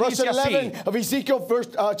 37 Verse dice así. 11 of Ezekiel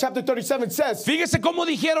chapter 37 says, Fíjese cómo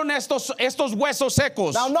dijeron estos huesos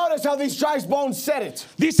secos. now notice how these dry bones said it.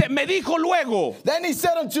 Dice, me dijo luego, Then he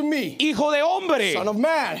said unto me, hijo de hombre, Son of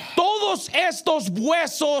man, todos estos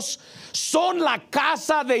huesos son la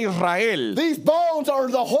casa de Israel. these bones are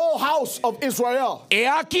the whole house of Israel. He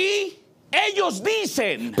aquí, ellos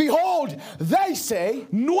dicen, Behold, they say,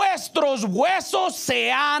 nuestros huesos se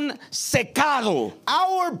han secado.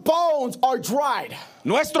 our bones are dried.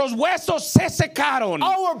 Nuestros huesos se secaron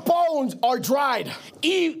Our bones are dried.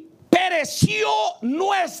 y pereció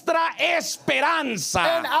nuestra esperanza.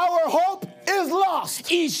 And our hope is lost.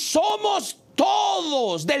 Y somos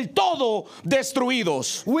todos, del todo,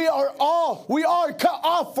 destruidos. We are cut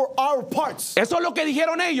off for our parts. Eso es lo que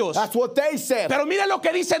dijeron ellos. That's what they said. Pero mire lo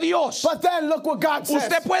que dice Dios. But then look what God says.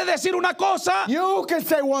 Usted puede decir una cosa, You can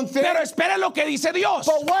say one thing, pero espere lo que dice Dios.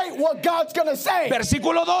 but wait what God's going to say.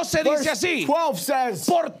 Versículo 12 Verse dice así: 12 says,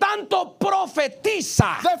 por tanto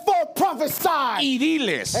profetiza therefore prophesy y and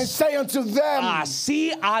diles, say unto them,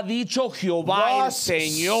 así ha dicho Jehová el Thus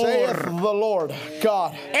saith Señor. the Lord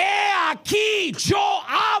God. He aquí yo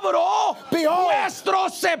abro Behold,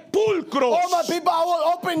 vuestros sepulcros, all my people, I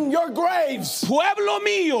will open your graves. pueblo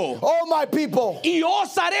mío, All my people, y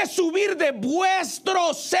os haré subir de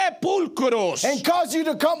vuestros sepulcros, and cause you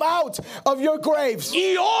to come out of your graves,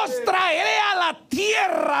 y os traeré a la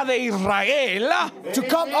tierra de Israel, to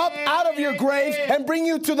come up out of your graves and bring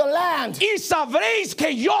you to the land y sabréis que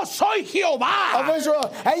yo soy of Jehová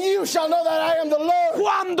Israel, and you shall know that I am the Lord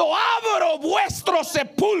cuando abro vuestros when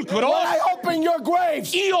sepulcros I open your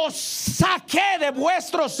graves, y os saqué de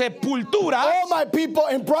vuestros sepulturas, all my people,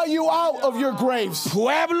 and brought you out of your graves.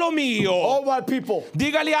 pueblo mío. All my people.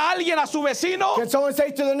 Dígale a alguien, a su vecino, Can someone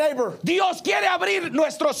say to the neighbor, Dios quiere abrir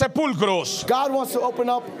nuestros sepulcros. God wants to open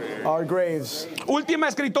up our graves. Última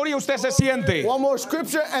escritoria, usted se siente. One more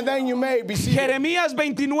scripture and then you may be seated. Jeremías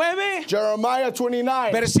 29, Jeremiah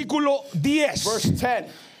 29, versículo 10. verse 10.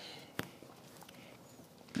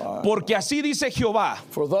 Porque así dice Jehová,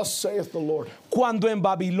 For thus saith the Lord, cuando en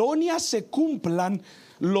Babilonia se cumplan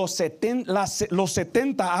los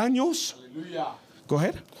 70 años, go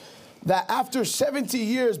ahead. that after 70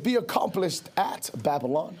 years be accomplished at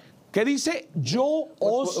Babylon. ¿Qué dice? Yo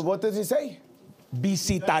os What does he say?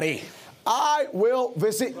 visitaré. I will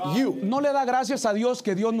visit you. ¿No le da gracias a Dios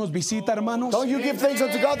que Dios nos visita, hermanos? Don't you give thanks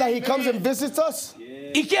unto God that he comes and visits us?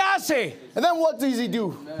 ¿Y qué hace? And then what does he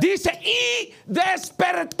do? Dice, y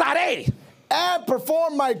despertaré. And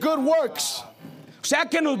perform my good works. O sea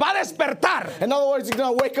que nos va a despertar. In other words, he's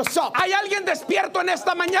going to wake us up. ¿Hay alguien despierto en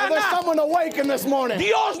esta And there's mañana? someone awakened this morning.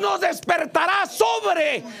 Dios nos despertará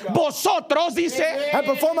sobre vosotros, dice, And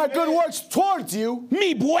perform my good works towards you,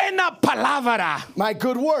 mi buena palabra, my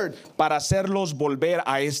good word, para hacerlos volver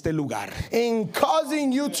a este lugar. in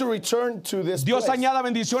causing you to return to this Dios place. añada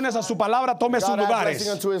bendiciones a su palabra, tome sus God add blessing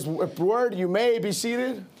lugares. unto his word. You may be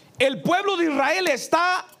seated. El pueblo de Israel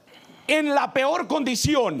está en la peor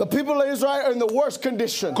condición. The people of Israel are in the worst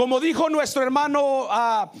condition. Como dijo nuestro hermano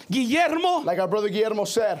Guillermo, Like our brother Guillermo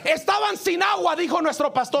said. estaban sin agua, dijo nuestro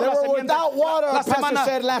pastor They la, were without water, la our pastor semana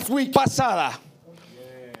said last week. pasada.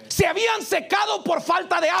 Se habían secado por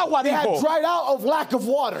falta de agua, They had dijo. dried out of lack of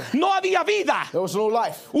water. No había vida. There was no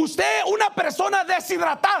life. Usted, una persona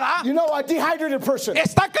deshidratada, You know, a dehydrated person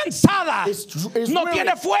está cansada, is no weary,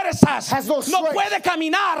 tiene fuerzas, has no no strength, puede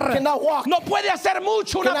caminar, cannot walk, no puede hacer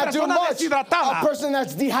mucho, una cannot do persona much. A deshidratada. person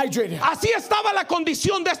that's dehydrated. Así estaba la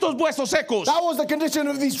condición de estos huesos secos. That was the condition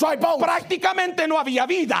of these dry bones. Prácticamente no había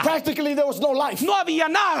vida, Practically, there was no life. no había There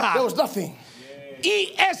nada. was nothing.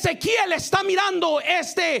 Y Ezequiel está mirando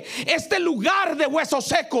este lugar de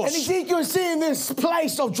huesos And secos. Ezekiel is seeing this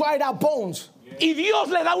place of dried out bones. Y Dios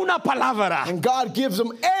le da una palabra. And God gives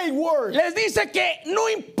them a word. Les dice que no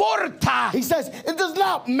importa, He says, it does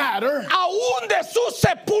not matter. aún de sus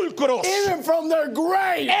sepulcros, Even from their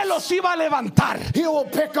grave, Él los iba a levantar. He will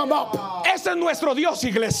pick them up. Ese es nuestro Dios,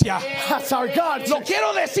 iglesia. That's our God. Lo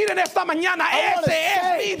quiero decir en esta mañana, I wanna ese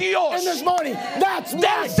es mi say Dios. in this morning, that's my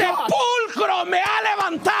Del God. sepulcro me ha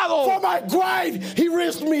levantado. From my grave, He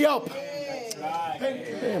raised me up.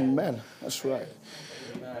 Amen. That's right.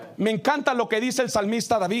 Me encanta lo que dice el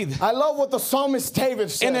salmista David. I love what the psalmist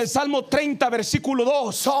David En el says. Salmo 30, versículo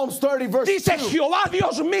 2. Psalms 30 verse Dice 2. Jehová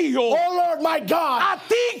Dios mío, Oh Lord my God, a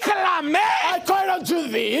ti clamé I cried unto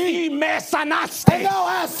thee, y me and sanaste. thou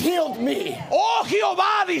hast healed me. Oh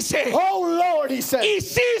Jehová, dice, Oh Lord, he said,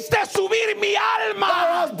 hiciste subir mi thou alma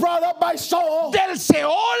hast brought up my soul del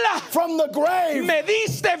Seol, from the grave. me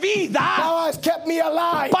diste vida Thou hast kept me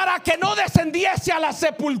alive, para que no descendiese a la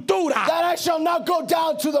sepultura. that I shall not go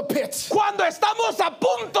down to the pit. Cuando estamos a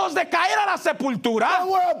puntos de caer a la sepultura, And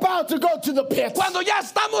we're about to go to the pit. cuando ya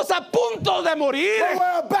estamos a punto de morir, When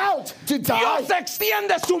we're about to die, Dios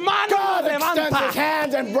extiende su mano, God nos extends his levanta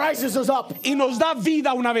hand and rises us up y nos da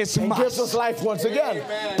vida una vez and gives us más. life once again.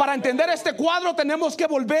 Para entender este cuadro tenemos que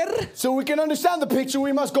volver So we can understand the picture,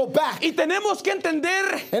 we must go back y tenemos que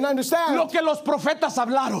entender and understand lo que los profetas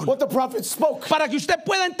hablaron. what the prophets spoke. Para que usted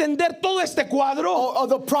pueda entender todo este cuadro, Or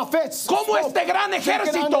the prophets cómo spoke. este gran So you can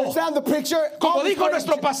ejército, understand the picture. como All this dijo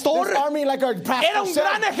nuestro pastor, this army, like our pastor era un said,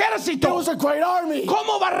 gran it ejército. was a great army.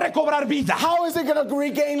 ¿Cómo va a recobrar vida? How is it going to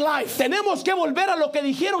regain life? Tenemos que volver a lo que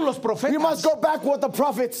dijeron los You must profetas. go back what the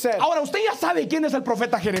prophets said. Ahora usted ya sabe quién es el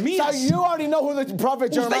profeta So Jeremías. you already know who the prophet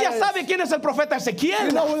Usted Jeremiah ya is. sabe quién es el profeta You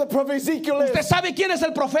Ezequiel. know who the prophet Ezekiel Usted is. sabe quién es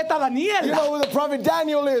el profeta You Daniel. know who the prophet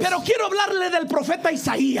Daniel is. Pero quiero hablarle del profeta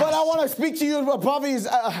Isaías. But I want to speak to you about prophet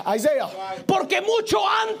Isaiah. Porque mucho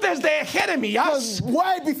antes de Jeremías, Because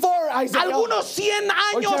way before Isaiah, algunos 100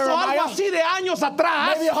 años o Jeremiah, algo así de años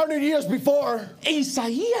atrás, maybe 100 years before,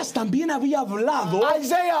 Isaías también había hablado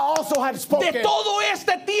Isaiah also had de spoken todo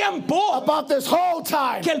este tiempo about this whole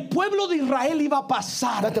time que el pueblo de Israel iba a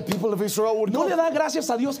pasar. that the people of Israel would No go. le da gracias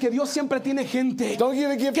a Dios que Dios siempre tiene gente Don't you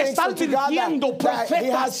give que thanks está to God advirtiendo that He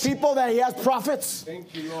has profetas. people, that He has prophets.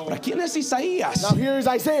 ¿Para quién es Isaías? Now here is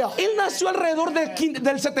Isaiah. Él nació alrededor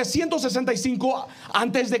del 765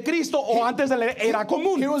 antes de Cristo o antes de la era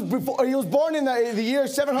común. He was born in the year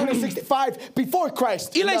 765 before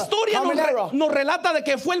Christ. Y in la the historia common era. nos relata de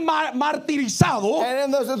que fue el martirizado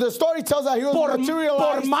And then the story tells that he was por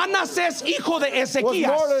materialized. Manasés, hijo de Was Ezequías.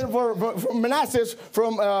 murdered for Manasseh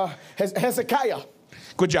from Hezekiah.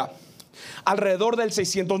 Escucha, alrededor del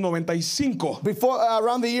 695. Before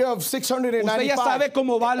around the year of Usted 695. ya sabe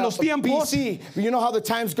cómo van los tiempos. BC. You know how the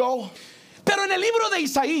times go? Pero en el libro de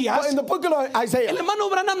Isaías, But in the book of Isaiah, el hermano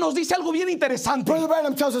Branham nos dice algo bien interesante. Brother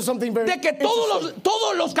Branham tells us something very De que interesting.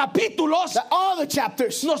 todos los capítulos That all the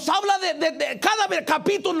chapters, nos habla cada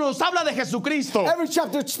capítulo nos habla de Jesucristo. every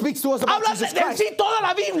chapter speaks to us about Habla Jesus de Christ. sí toda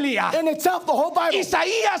la Biblia. In itself, the whole Bible.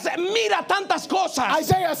 Isaías mira tantas cosas.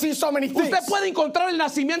 Isaiah sees so many things. Usted puede encontrar el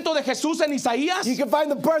nacimiento de Jesús en Isaías. You can find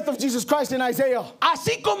the birth of Jesus Christ in Isaiah.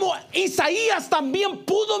 Así como Isaías también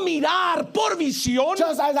pudo mirar por visión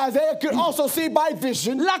Just as Isaiah could also see by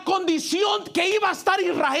vision la condición que iba a estar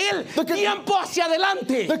Israel tiempo hacia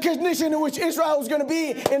adelante. the condition in which Israel was going to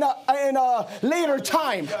be in a later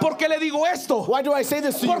time. ¿Por qué le digo esto? Why do I say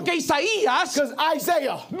this to you? Porque Isaías Because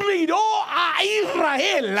Isaiah miró a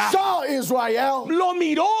Israel, saw Israel, lo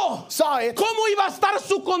miró. saw it, ¿Cómo iba a estar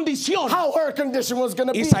su condición? how her condition was going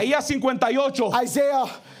to be. Isaías 58, Isaiah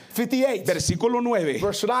 58, versículo 9,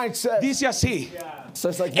 verse 9 says, dice así: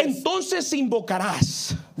 says like this, entonces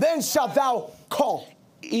invocarás then shalt thou call,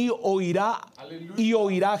 y oirá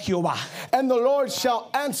Jehová. and the Lord shall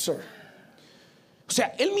answer. O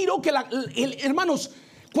sea, él miró que hermanos,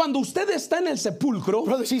 cuando usted está en el sepulcro,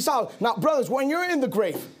 Brothers, he saw. Now, brothers, when you're in the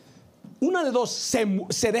grave, una de dos, se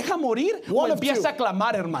deja morir o One of empieza two. a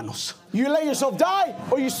clamar, hermanos. you let yourself die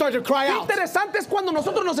or you start to cry Qué out. interesante es cuando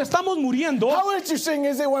nosotros nos estamos muriendo, How interesting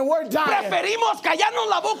is it when we're dying? preferimos callarnos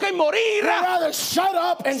la boca y We'd morir rather shut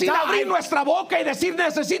up and sin abrir die nuestra boca y decir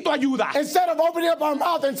necesito ayuda instead of opening up our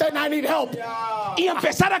mouth and saying, I need help, y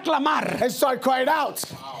empezar a clamar. and start crying out.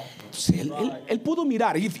 Sí, él pudo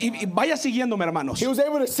mirar y vaya siguiéndome, hermanos. He was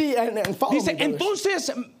able to see and follow Dice, me, brothers.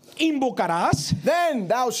 entonces invocarás Then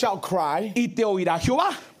thou shalt cry, y te oirá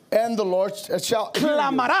Jehová. and the Lord shall hear you.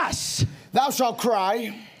 Clamarás Thou shalt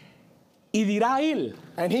cry, y dirá él,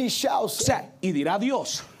 and he shall o say, sea, y dirá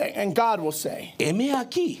Dios, and God will say, heme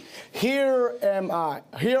aquí. here am I,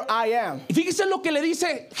 here I am. Y fíjese lo que le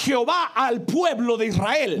dice Jehová al pueblo de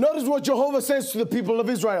Israel. Notice what Jehovah says to the people of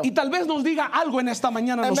Israel. Y tal vez nos diga algo en esta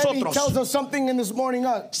mañana a And maybe he nosotros. tells us something in this morning.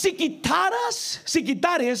 Si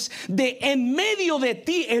quitares de en medio de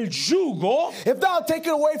ti el yugo If thou take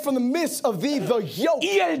it away from the midst of thee the yoke,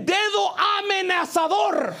 y el dedo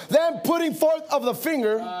amenazador, then putting forth of the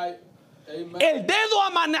finger, el dedo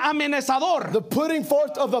amenazador, the putting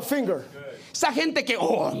forth of the finger. esa gente que,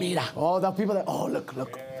 oh, mira, Oh, the people that, oh, look,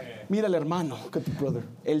 mira el hermano, look at the brother.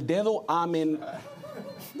 el dedo Oh, my.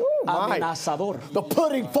 amenazador. The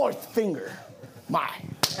putting forth finger. My.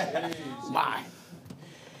 Bye.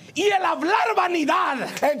 Y el hablar vanidad.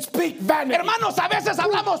 And speak vanity. Hermanos, a veces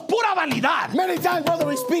hablamos pura vanidad. Many times, brother,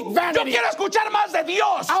 we speak Yo vanity. quiero escuchar más de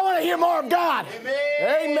Dios. I want to hear more of God.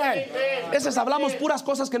 Amen. A veces hablamos puras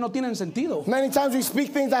cosas que no tienen sentido. Many times we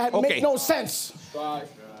speak things that Okay. make no sense.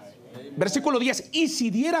 Versículo 10. Y si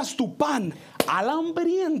dieras tu pan al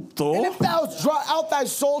hambriento And if thou draw out thy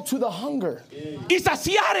soul to the hunger y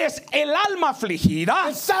saciares el alma afligida.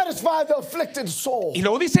 and satisfy the afflicted soul. Y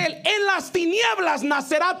luego dice él, en las tinieblas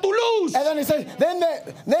nacerá tu luz. And then he says,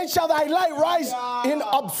 then shall thy light rise in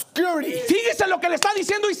obscurity. Fíjese lo que le está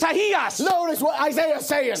diciendo Isaías. Notice what Isaiah is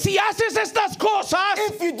saying. Si haces estas cosas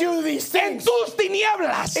If you do these en things tus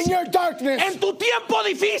tinieblas, in your darkness, en tu tiempo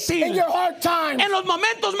in difícil, your hard times, en los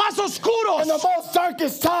momentos más oscuros, in the most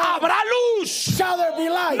darkest time, habrá luz, shall there be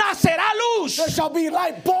light. nacerá luz. There shall be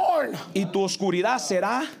light born, Y tu oscuridad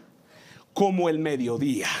será como el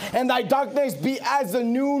mediodía. and thy darkness be as the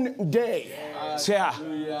noonday. O sea,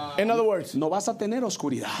 In other words, no vas a tener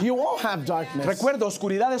oscuridad. you won't have darkness. Recuerda,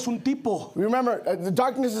 oscuridad es un tipo Remember, the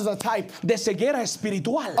darkness is a type de ceguera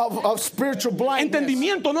espiritual. of spiritual blindness.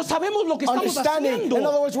 Entendimiento, no sabemos lo que estamos Understanding. In other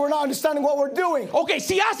haciendo. words, we're not understanding what we're doing. Ok,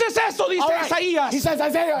 si haces eso, dice All right. Isaías, He says,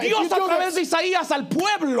 Isaiah, if Dios you a do través this, de Isaías al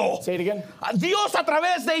pueblo, say it again. Dios a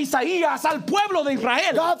través de Isaías al pueblo de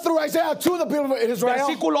Israel. God through Isaiah to the people of Israel.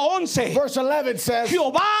 Versículo 11. Verse 11 says,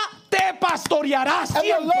 Jehová te pastoreará and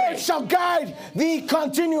the Lord siempre. shall guide thee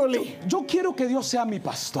continually. Yo quiero que Dios sea mi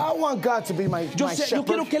pastor. I want God to be my Yo shepherd.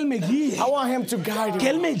 quiero que Él me guíe, I want him to guide que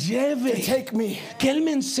Él me, me lleve, take me, que Él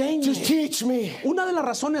me to enseñe. teach me. Una de las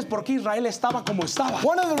razones por qué Israel estaba como estaba,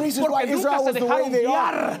 One of the reasons why porque nunca Israel se was the way dejaron they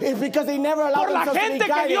guiar are is because they never allowed por la themselves to gente be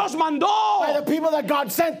que guided Dios by mandó. the people that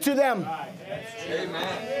God sent to them.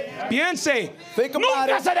 Piense, Think about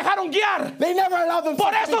nunca it. se dejaron guiar. They never allowed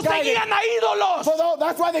Por themselves to eso be guided. seguían a ídolos.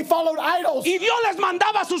 That's why they followed idols. Y Dios les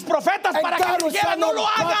mandaba a sus profetas And para que God was dijeran, no sending lo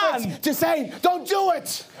hagan. prophets to say, don't do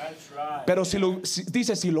it. Pero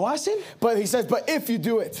dice, si lo hacen, But he says, but if you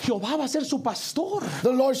do it, Jehová va a ser su pastor.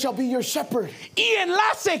 the Lord shall be your shepherd. Y en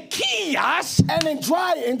las sequías And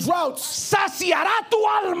in droughts, saciará tu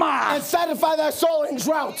alma. and satisfy thy soul in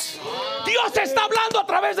droughts. Dios está hablando a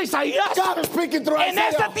través de Isaías. God is speaking through En Isaiah.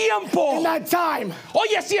 ese tiempo, In that time,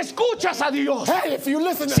 oye, si escuchas a Dios, hey, if you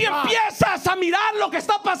listen to si God, empiezas a mirar lo que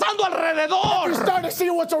está pasando you alrededor, start to see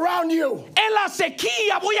what's around you en la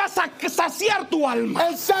sequía voy a saciar tu alma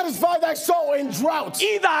and satisfy thy soul in drought.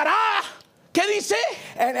 y dará, ¿qué dice?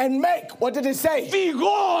 And make, what did it say?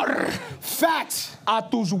 Vigor Fat a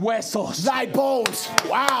tus huesos. thy bones.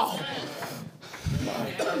 Wow.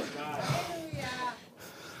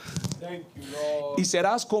 Y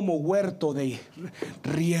serás como huerto de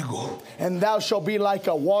riego And thou shalt be like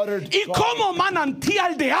a watered y como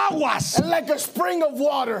manantial de aguas and like a spring of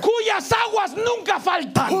water, cuyas aguas nunca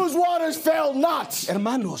faltan. whose waters fail not.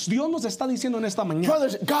 Hermanos, Dios nos está diciendo en esta mañana,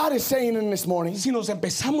 Brothers, God is saying in this morning, si nos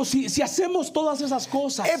empezamos, si hacemos todas esas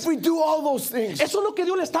cosas, if we do all those things, eso es lo que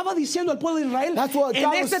Dios le estaba diciendo al pueblo de Israel. that's what En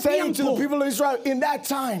God was ese saying to the tiempo people of Israel in that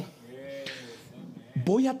time.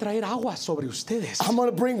 voy a traer agua sobre ustedes. I'm going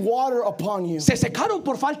to bring water upon you. Se secaron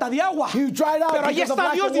por falta de agua. You dried out Pero ahí because of está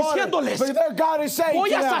lack Dios of water. diciéndoles, But there God is saying voy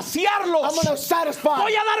to a them, saciarlos. I'm going to satisfy. Voy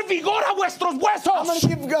a dar vigor a vuestros I'm going huesos. to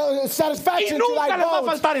give Y satisfaction to nunca thy les va a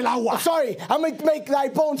bones. faltar el agua. Sorry, I'm going to make thy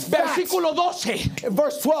bones fat. Versículo 12.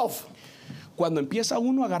 Verse 12. Cuando empieza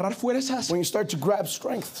uno a agarrar fuerzas, When you start to grab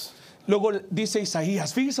strength, luego dice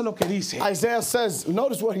Isaías, fíjese lo que dice. Isaiah says,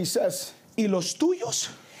 notice what he says. Y los tuyos,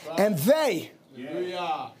 And they,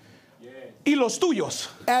 y los tuyos.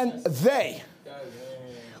 and they.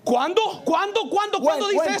 ¿Cuándo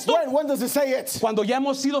dice esto? When does it say it? Cuando ya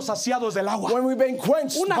hemos sido saciados del agua. When we've been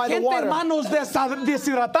quenched Una by the gente, water. hermanos,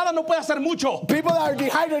 deshidratada no puede hacer mucho. People that are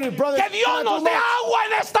dehydrated, brothers. Que Dios nos dé agua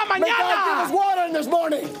en esta May God give us mañana. water in this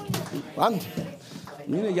morning.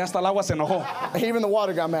 Mire, ya hasta el agua se enojó. Even the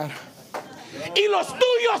water got mad. Y los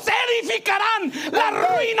tuyos edificarán las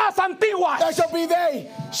ruinas antiguas. That shall be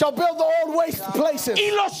they, shall build the old waste places.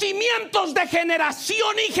 Y los cimientos de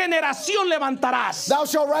generación y generación levantarás. Thou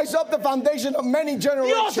shalt rise up the foundation of many Dios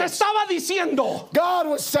generations. estaba diciendo, God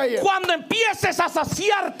was saying, cuando empieces a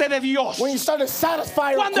saciarte de Dios, when you start to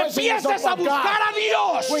satisfy your cuando questions empieces a of buscar God, a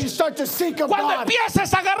Dios, when you start to seek of cuando God,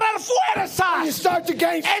 empieces a agarrar when you fuerzas, start to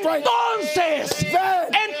gain strength,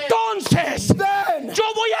 entonces then yo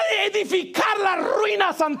voy a edificar las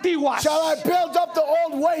ruinas antiguas, shall I build up the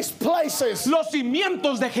old waste places. los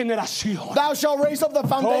cimientos de generación. Thou shalt raise up the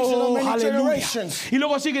foundation of Oh, many aleluya. generations. Y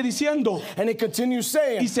luego sigue diciendo, And it continues y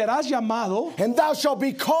saying, serás llamado and thou shalt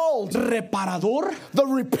be called reparador the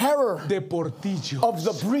repairer de portillo. of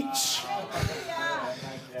the breach.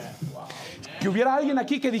 Que hubiera alguien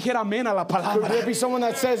aquí que dijera amén a la Could palabra. there be someone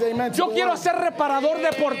that says amen to Yo the quiero word? ser reparador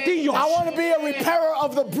de portillos, I want to be a repairer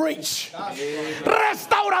of the breach,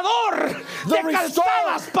 restaurador The de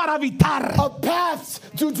calzadas para habitar. of paths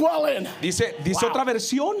to dwell in. Dice otra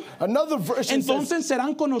versión. Another version says, Entonces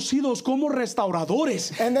serán conocidos como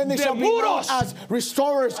restauradores and then they de shall be known muros. as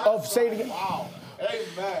restorers of, say it again.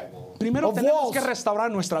 Primero of tenemos walls. que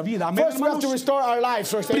restaurar nuestra vida. Amén, First we have to hermanos. restore our lives.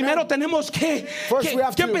 So say Primero amen. tenemos que First we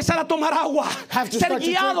have to empezar a tomar agua, Have to ser start to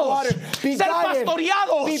drink guiados, water, be ser guided, be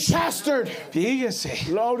pastoreados. pastored.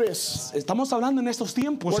 Fíjese, Notice, estamos hablando en estos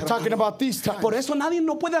tiempos. we're talking hermano. about these times. Por eso nadie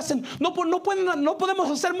no puede hacer, no podemos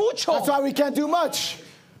hacer mucho, That's why we can't do much.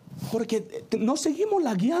 porque no seguimos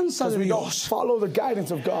la guianza Because de we don't Dios. follow the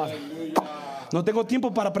guidance of God. No tengo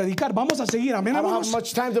tiempo para predicar. Vamos a seguir, amén, I don't have hermanos.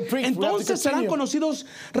 much time to preach. We have to Entonces serán continue. conocidos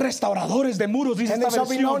restauradores de muros, dice And they esta shall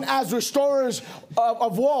be known versión, as restorers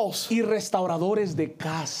of walls y restauradores de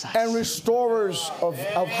casas. and restorers of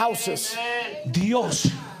houses. Dios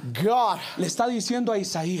God le está diciendo a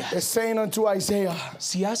Isaías, is saying unto Isaiah,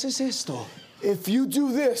 si haces esto, if you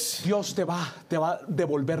do this, Dios te va a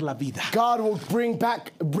devolver la vida God will bring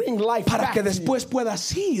life para back que to you, después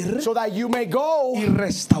puedas ir so that you may go y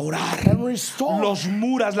restaurar and restore los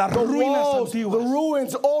muros, las the ruinas walls, the antiguas.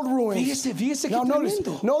 ruins, old ruins. Fíjese Now qué notice,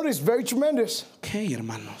 tremendo. notice, very tremendous. Ok,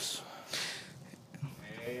 hermanos.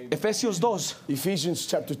 Efesios 2 Ephesians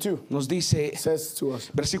chapter 2 nos dice, says to us,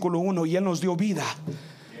 versículo 1, y Él nos dio vida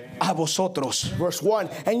a vosotros verse 1,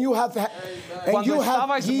 and you have cuando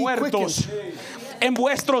estabais ye muertos quickened, en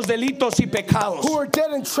vuestros delitos y pecados. who are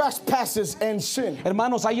dead in trespasses and sin.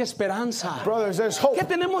 Hermanos, hay esperanza. Brothers, there's hope. ¿Qué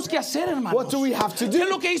tenemos que hacer, hermanos? What do we have to do? ¿Qué es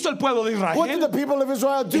lo que hizo el pueblo de What did the Israel? people of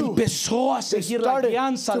Israel do? Empezó a They seguir la started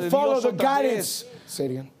guianza to de follow Dios the otra guidance. vez. Say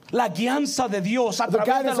it again. La guianza de Dios a The través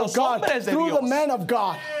de guidance of los God hombres de through the Dios, men of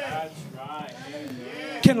God.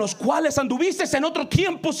 que en los cuales anduviste en otro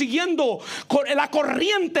tiempo siguiendo la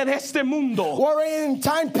corriente de este mundo. Wherein in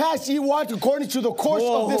time past ye walked according to the course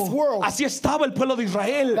of this world. Así estaba el pueblo de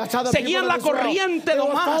Israel. That's how the Seguían people la of Israel, corriente they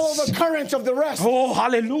would follow nomás. the current of the rest. Oh,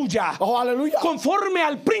 aleluya. Oh, hallelujah. Conforme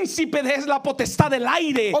al príncipe de la potestad del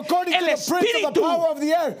aire, According el to the prince of the espíritu, power of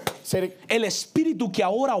the air. Say it. el espíritu que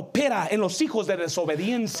ahora opera en los hijos de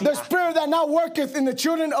desobediencia. The spirit that now worketh in the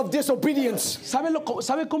children of disobedience.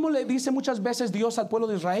 ¿Sabe cómo le dice muchas veces Dios al pueblo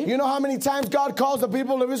de Israel? You know how many times God calls the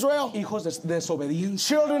people of Israel Hijos de desobediencia.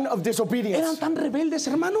 children of Eran disobedience? tan rebeldes,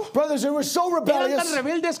 hermano. Brothers, they were so Eran rebellious. tan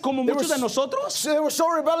rebeldes como They were, muchos de nosotros. they were so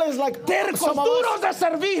rebellious like Tercos, some of us. duros de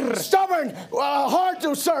servir. Stubborn, hard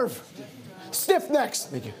to serve, stiff necks.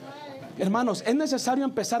 Hermanos, es necesario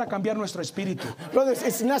empezar a cambiar nuestro espíritu. Brothers,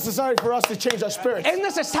 it's necessary for us to change our spirit. Es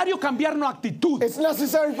necesario cambiar nuestra actitud, It's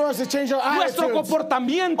necessary for us to change our nuestro attitudes,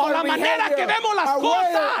 comportamiento, our la manera behavior, que vemos las our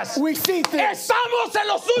way cosas. we see things. Estamos en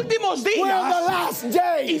los últimos We're in the días last y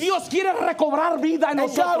days, Dios quiere recobrar vida en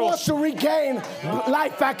and God wants nosotros. to regain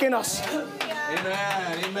life back in us.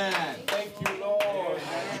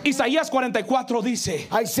 Isaías 44 dice,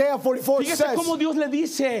 Isaiah 44 fíjese says, cómo Dios le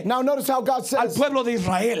dice now notice how God al says, pueblo de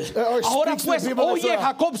Israel, or ahora speaks to pues, the people of oye Israel.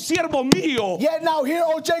 Jacob, siervo mío, yet now hear,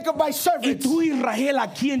 O Jacob, my y servant, tú Israel, a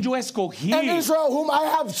quien yo escogí. and Israel, whom I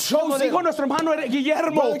have Como dijo chosen. nuestro hermano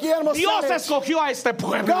Guillermo, Brother Guillermo Dios said it. escogió a este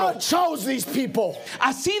pueblo. God chose these people.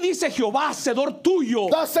 Así dice Jehová, hacedor tuyo,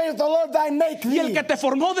 Thus saith the Lord thy make y el thee, que te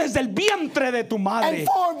formó desde el vientre de tu madre. and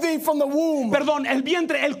formed thee from the womb, Perdón, el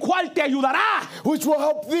vientre, el cual te ayudará. which will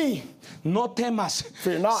help thee. No temas,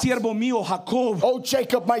 Fear not. siervo mío Jacob, O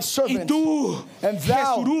Jacob, my y servant, tú, and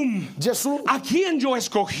thou, Jesurum, Jesús, a quien yo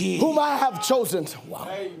escogí. whom I have chosen. Wow.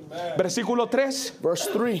 Versículo 3, Verse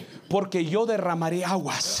 3. porque yo derramaré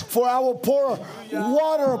aguas For I will pour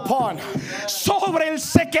water upon sobre el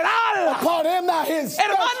sequedal. him that is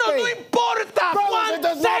Hermanos, no thirsty. importa Brothers, cuán it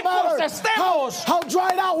does not secos matter estemos. how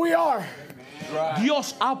dried out we are.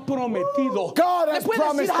 Dios ha prometido. God ¿Le has puede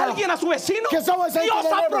promised decir a alguien, a su vecino? Can someone say to Dios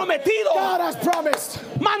their ha neighbor, prometido God has promised.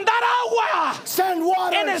 mandar agua Send en el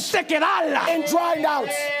waters sequedal. in dried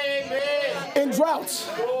outs. In droughts.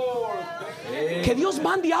 Que Dios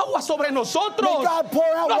mande agua sobre nosotros. May God pour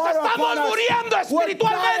out Nos water estamos upon us. muriendo We're dying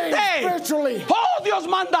espiritualmente. spiritually. Oh, Dios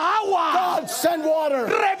manda agua. God, send water.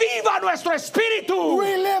 Reviva nuestro espíritu.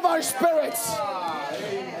 Relive our spirits.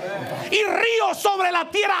 Y ríos sobre la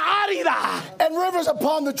tierra árida. And rivers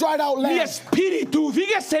upon the dried out Mi land. espíritu,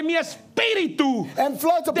 fíjese, mi espíritu And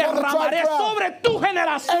floods upon the derramaré dried ground. sobre tu And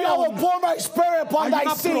I will generación. pour my spirit upon Hay thy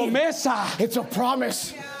una seed. promesa. It's a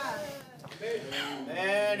promise.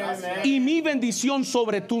 y mi bendición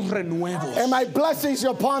sobre tus renuevos. And my blessings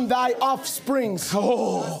upon thy offsprings.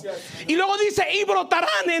 Oh. Y luego dice, y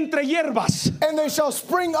brotarán entre hierbas, And they shall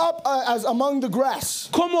spring up as among the grass.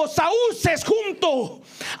 como sauces junto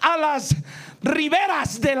a las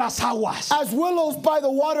riberas de las aguas. As willows by the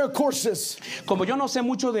water courses. Como yo no sé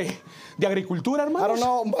mucho de agricultura, I don't hermanos,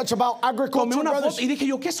 know much about tomé agriculture, una brothers. foto y dije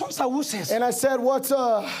yo, ¿qué son sauces? And I said, what's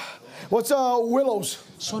willows?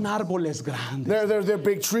 Son árboles grandes. They're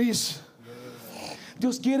big trees.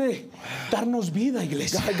 Dios quiere darnos vida,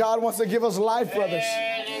 iglesia. God wants to give us life, brothers.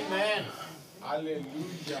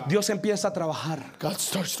 Dios empieza a trabajar. God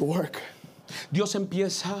starts to work. Dios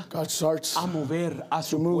empieza God starts a mover a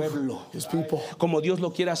su to move pueblo, his people. como Dios lo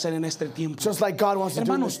quiere hacer en este tiempo. Just like God wants to do in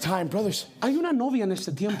Hermanos, this time, brothers. Hay una novia en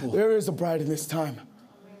este tiempo There is a bride in this time.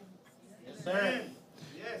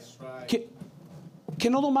 que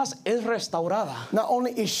no nomás es restaurada, Not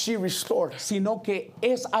only is she restored, sino que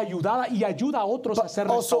es ayudada y ayuda a otros a ser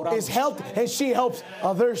but also restaurados. is helped, and she helps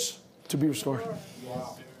others to be restored.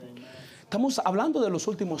 Estamos hablando de los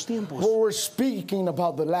últimos tiempos. Well, we're speaking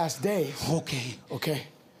about the last days. Okay.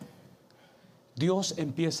 Dios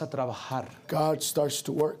empieza a trabajar God starts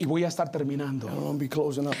to work. y voy a estar terminando. I'm going to be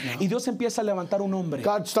closing up now. Y Dios empieza a levantar un hombre,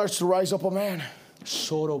 God starts to rise up a man,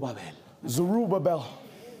 Zorobabel. Zerubbabel.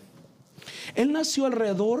 Él nació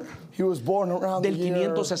alrededor He was born around the del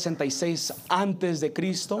year, 566 antes de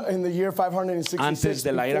Cristo, in the year 566 Antes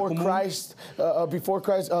de la era before común. Christ,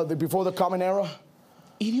 before the common era.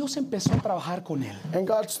 y Dios empezó a trabajar con él. And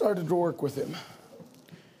God started to work with him.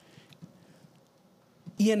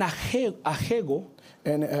 Y en Agego,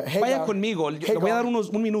 And vaya conmigo, le voy a dar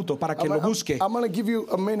un minuto para que lo busque. I'm going to give you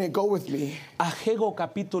a minute. Go with me. Agego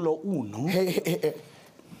capítulo 1.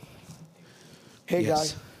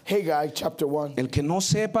 Yes. Haggai chapter 1. El que no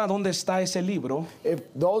sepa dónde está ese libro, If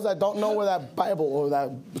those that don't know where that Bible or that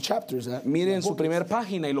chapter is at, mire en su primer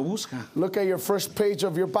página y lo busca. look at your first page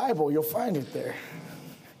of your Bible. You'll find it there.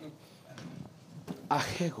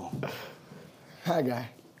 Agego, Haggai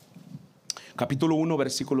capítulo 1,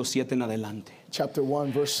 versículo 7 en adelante. chapter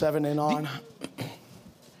 1, verse 7 and on.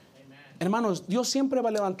 Hermanos, Dios siempre va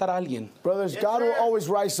a levantar a alguien. Brothers, God will always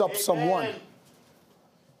rise up someone.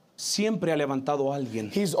 Siempre ha levantado a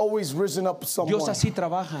alguien. He's always risen up Dios someone. así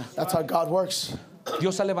trabaja. That's how God works.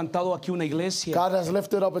 Dios ha levantado aquí una iglesia. God has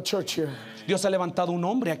lifted up a church here. Dios ha levantado un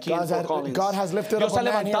hombre aquí en Fort Collins. God has lifted Dios up ha a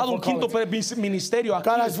man here levantado in un Fort quinto ministerio aquí.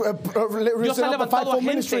 God has Dios risen ha up a levantado a fivefold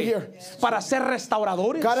ministry gente here. para ser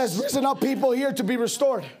restauradores. God has risen up people here to be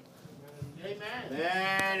restored.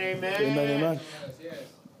 Amen.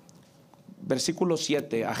 Versículo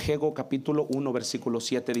 7, Agego capítulo 1, versículo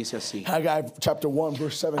 7 dice así. Haggai chapter 1,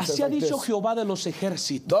 verse 7 says Así ha like dicho this. Jehová de los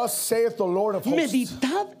ejércitos. Thus saith the Lord of hosts,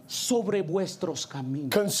 Meditad sobre vuestros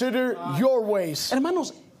caminos. consider your ways.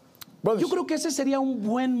 Hermanos, Brothers, yo creo que ese sería un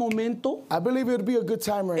buen momento. I believe it would be a good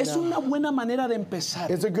time right Es now. una buena manera de empezar.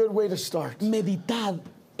 It's a good way to start. Meditad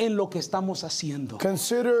en lo que estamos haciendo.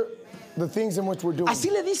 Consider the things in which we're doing. Así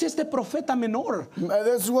le dice este profeta menor.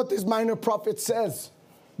 This is what this minor prophet says.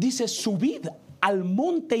 Dice, subid al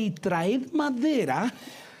monte y traed madera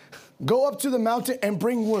Go up to the mountain and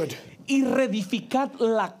bring wood y reedificad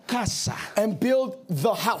la casa and build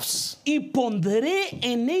the house. y pondré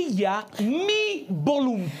en ella mi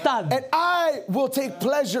voluntad And I will take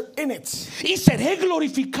pleasure in it. y seré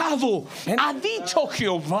glorificado, ha dicho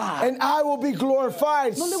Jehová. And I will be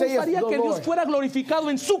glorified, ¿No le saith gustaría the que Dios Lord. fuera glorificado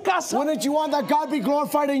en su casa? Wouldn't you want that God be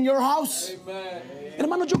glorified in your house?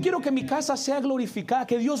 Hermanos, yo quiero que mi casa sea glorificada,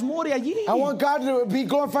 que Dios more allí. I want God to be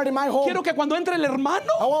glorified in my home. Quiero que cuando entre el hermano,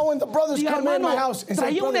 I want when the brothers diga, come in my hermano, house and say,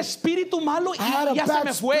 traía un brother, espíritu malo I had y a ya se me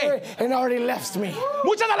bad fue. spirit and already left me.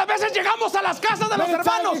 Muchas de las veces llegamos a las casas de los Many times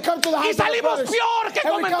hermanos we come to the house y of the salimos brothers, peor que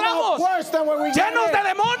and we como come out entramos, worse than when we get llenos in. de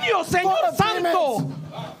demonios, Full Señor of Santo.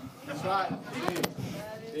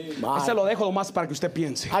 demons. Se lo dejo nomás para que usted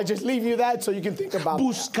piense. I just leave you that so you can think about it.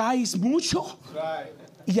 Buscáis mucho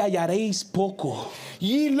y hallaréis poco.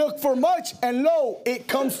 Ye look for much, and lo, it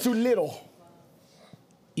comes to little.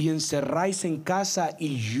 Y encerráis en casa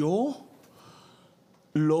y yo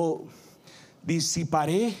lo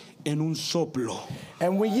disiparé en un soplo.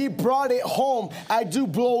 And when ye brought it home, I do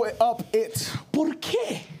blow it up it. ¿Por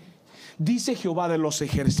qué? Dice Jehová de los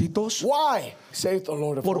ejércitos. Why? Saith the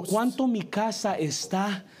Lord of Por hosts. cuanto mi casa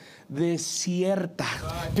está desierta.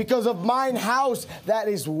 Because of mine house that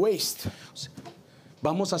is waste.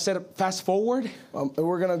 Vamos a hacer fast forward.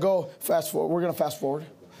 We're going to go fast forward. We're going to fast forward.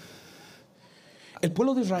 El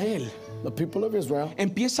pueblo de Israel The people of Israel,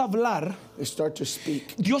 empieza a hablar. they start to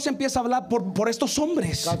speak. Dios empieza a hablar por estos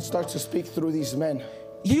hombres. God starts to speak through these men.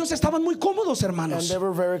 Y ellos estaban muy cómodos, And hermanos. they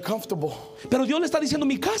were very comfortable. Pero Dios le está diciendo,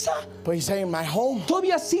 mi casa But he's saying, my home,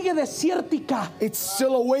 todavía sigue desértica. it's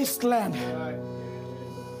still a wasteland.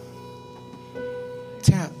 O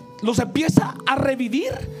sea, los empieza a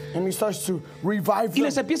revivir And he starts to revive y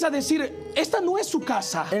les them. empieza a decir, esta no es su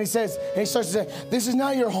casa. And he starts to say, this is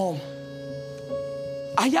not your home.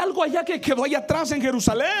 Hay algo allá que quedó allá atrás en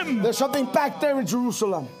Jerusalén. There's something back there in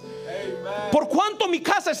Jerusalem. Por cuanto mi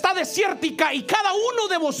casa está desértica y cada uno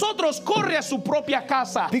de vosotros corre a su propia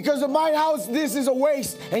casa. Because of my house, this is a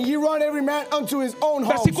waste, and you run every man unto his own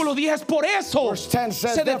house. Versículo 10, por eso Verse 10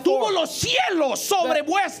 says, se detuvo therefore- los cielos sobre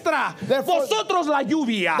vuestra, therefore- vosotros la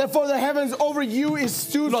lluvia. Therefore the heavens over you is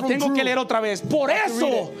stewed Lo from tengo que Drew. leer otra vez. Por I have to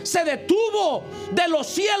read eso se detuvo de los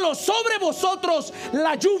cielos sobre vosotros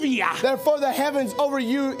la lluvia. Therefore the heavens over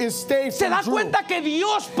you is stayed ¿Se from da Drew. cuenta que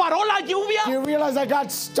Dios paró la lluvia? You realize that God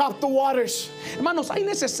stopped the waters. Hermanos, hay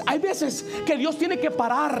veces que Dios tiene que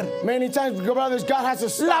parar Many times, brothers, God has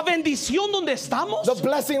to la stop bendición donde estamos. the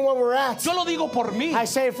blessing where we're at. Yo lo digo por mí, I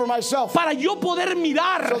say it for myself, para yo poder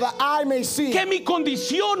mirar so that I may see que mi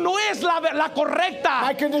condición no es la my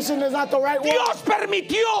correcta. condition is not the right one. Dios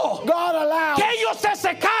permitió God allowed que ellos se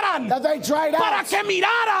secaran that they dried para out, que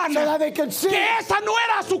miraran so that they could see que that esa no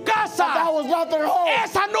era su casa, was not their home,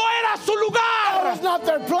 esa no era su that lugar. was not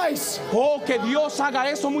their place. Oh, que Dios haga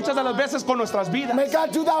eso muchas de las veces con nuestras vidas. May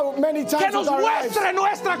God do that many Que times nos with our lives. muestre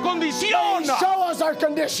nuestra condición. Show us our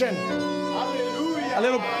condition. A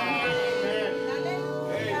little-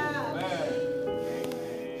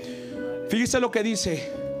 Fíjese lo que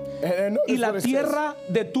dice. And Y notice la what it says. tierra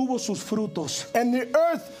detuvo sus frutos. And the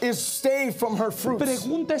earth is stayed from her fruits.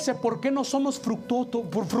 Pregúntese por qué no somos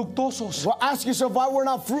fructosos. Well, ask yourself why we're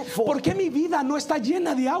not fruitful. ¿Por qué mi vida no está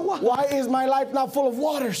llena de agua? Why is my life not full of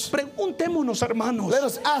waters? Preguntémonos, hermanos. Let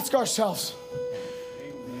us ask ourselves.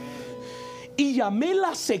 Y llamé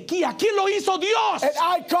la sequía. ¿Quién lo hizo? Dios. And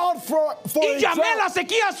I called for Y a llamé la drought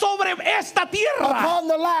sequía sobre esta tierra upon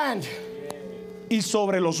the land y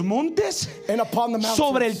sobre los montes, and upon the mountains,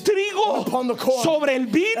 sobre el trigo, and upon the corn, sobre el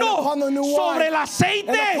and vino, upon the new wine, sobre el aceite,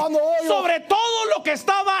 and upon the oil, sobre todo lo que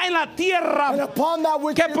estaba en la and tierra upon that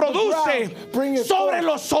which que is the produce, ground, bring it sobre forth,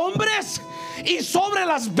 los hombres y sobre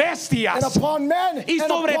las and bestias upon men, y and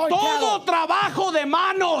sobre upon todo cattle, trabajo de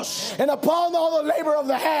manos. and upon all the labor of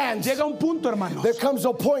the hands. Llega un punto, hermanos, There comes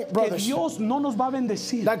a point, que brothers, Dios no nos va a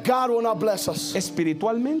bendecir that God will not bless us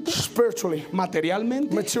espiritualmente, spiritually,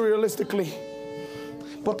 materialmente, materialistically.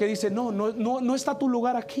 porque dice, no está tu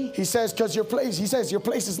lugar aquí. He says, because your place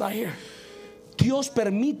is not here. Dios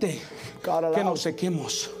permite God que allows nos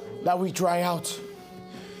sequemos. that we dry out.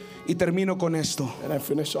 Y termino con esto. And I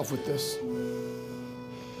finish off with this.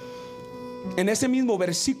 En ese mismo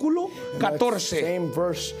versículo In that 14, same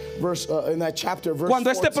verse in that chapter, verse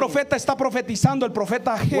cuando este 14, profeta está profetizando, el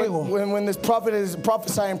profeta Ageo, when this prophet is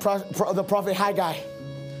prophesying, the prophet Haggai,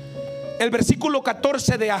 el versículo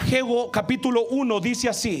 14 de Ageo capítulo 1 dice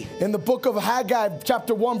así: in the book of Haggai,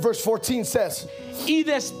 chapter 1, verse 14 says, y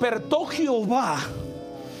despertó Jehová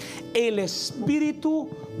el espíritu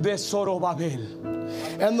de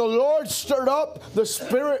Zorobabel. and the Lord stirred up the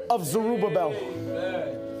spirit of Zerubbabel.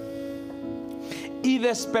 Y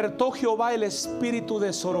despertó Jehová el espíritu de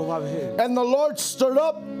Zorobabel. And the Lord stirred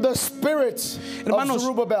up the spirit Hermanos, of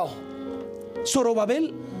Zerubbabel.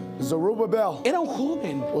 Zorobabel Zerubbabel era un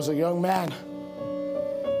joven. was a young man.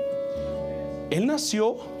 Él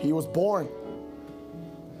nació He was born.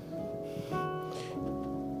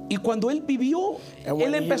 y cuando él vivió, And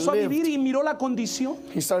when él he empezó a lived, vivir y miró la condición.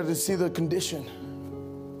 He started to see the condition.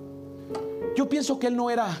 Yo pienso que él no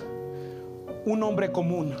era un hombre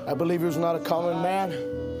común. I believe he was not a common man.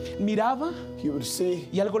 Miraba He would see,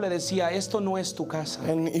 y algo le decía, esto no es tu casa.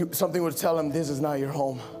 and something would tell him, this is not your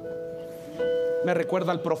home. Me recuerda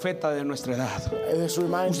al profeta de nuestra edad. This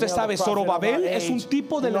reminds Usted me of sabe, the prophet of our Zorobabel es un age.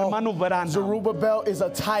 tipo del You know, hermano Branham. Zerubbabel is a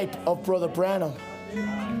type of Brother Branham.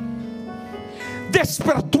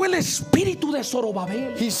 Despertó el espíritu de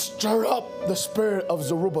Zorobabel He stirred up the spirit of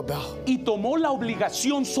Zerubbabel. y tomó la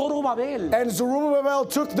obligación Zorobabel. And Zerubbabel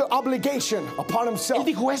took the obligation upon Él himself.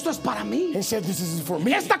 dijo, esto es para mí. He said, this is for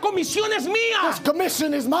me. Esta comisión es mía. This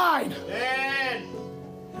commission is mine.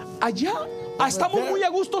 Allá estamos muy a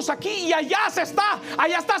gustos aquí y allá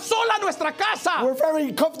está sola nuestra casa. We're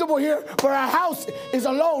very comfortable here, but our house is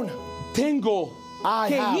alone. Tengo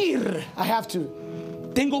que ir. I have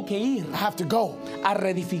to go A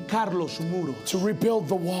reedificar los muros. to rebuild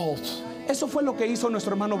the walls. Eso fue lo que hizo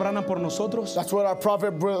nuestro hermano Branham por nosotros. That's what our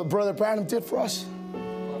prophet Brother Branham did for us.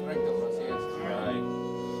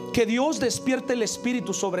 Que Dios despierte el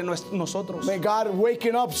espíritu sobre nosotros. May God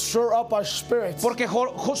waken up, stir up our spirits. Porque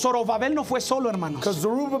Zorobabel no fue solo, hermanos. Because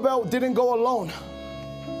Zerubbabel didn't go alone.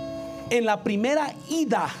 En la primera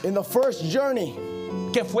ida In the first journey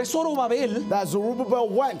que fue Zorobabel, that Zerubbabel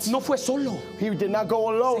went, no fue solo. he did not go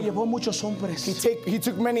Se alone. llevó muchos hombres. He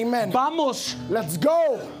took many men. Vamos, Let's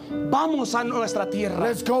go. vamos a nuestra tierra.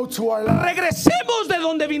 Let's go to our land. Regresemos de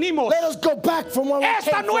donde vinimos. Let us go back from where we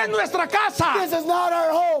Esta came no es from. nuestra casa. This is not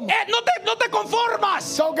our home. No te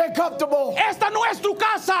conformas. Don't get comfortable. Esta no es tu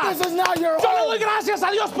casa. This is not your Yo le home. doy gracias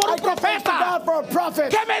a Dios por I un give thanks to profeta God for a prophet.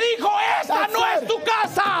 que me dijo, esta That's no it. es tu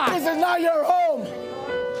casa. This is not your home.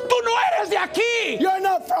 Tú no eres de aquí. You're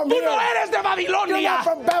not from Tú here. no eres de You're Babilonia. not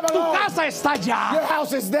from Tu Babylon. casa está Your allá.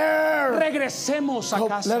 house is there. Regresemos a Let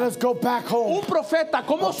casa. us go back home. Un profeta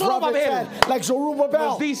como A prophet Zorobabel said, like Zerubbabel,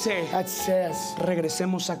 nos dice, that says,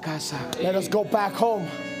 regresemos a casa. let us go back home.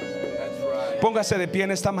 Póngase de pie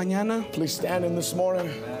en esta mañana Please stand in this morning.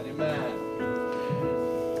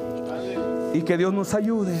 y que Dios nos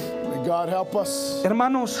ayude. May God help us.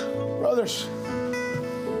 Hermanos, Brothers,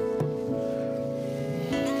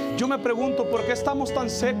 yo me pregunto por qué estamos tan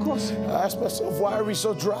secos I ask myself, why are we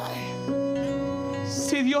so dry?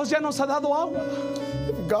 si Dios ya nos ha dado agua.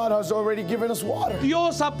 If God has already given us water.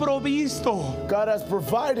 Dios ha provisto God has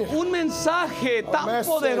provided un mensaje a tan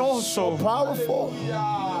message poderoso so powerful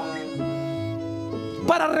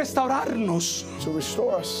para restaurarnos. to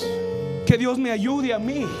restore us. Que Dios me ayude a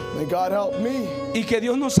mí May God help me. y que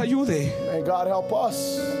Dios nos ayude May God help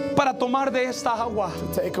us para tomar de esta agua,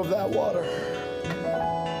 to take of that water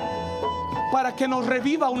para que nos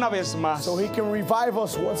reviva una vez más so He can revive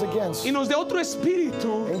us once again y nos dé otro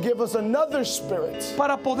espíritu and give us another spirit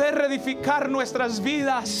para poder reedificar nuestras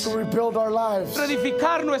vidas, to rebuild our lives,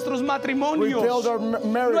 reedificar nuestros matrimonios, rebuild our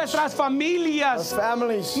marriage, nuestras our familias,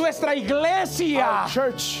 families, nuestra iglesia. our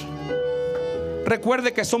church.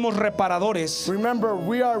 Recuerde que somos reparadores Remember,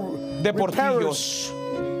 we are de repairers portillos.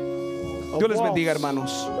 of Dios les walls. bendiga,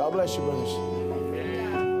 hermanos. God bless you, brothers.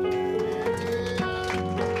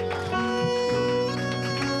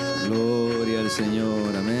 Gloria al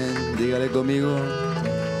Señor, amén. Dígale conmigo.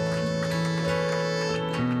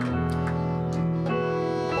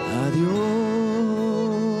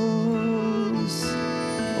 Adiós,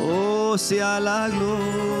 oh sea la gloria.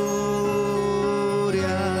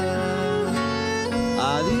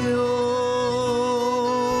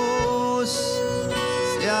 Adiós,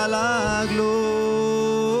 sea la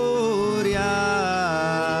gloria.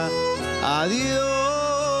 Adiós.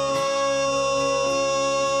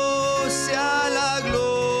 Sea la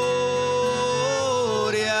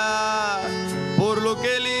gloria por lo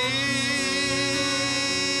que Él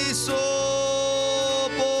hizo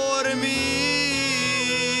por mí.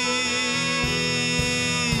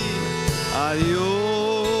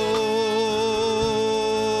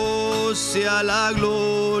 Adiós sea la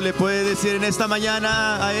gloria. Le puede decir en esta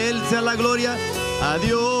mañana a Él sea la gloria.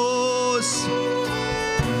 Adiós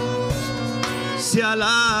sea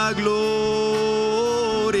la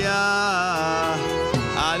gloria.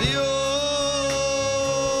 Adiós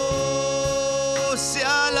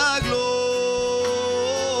sea la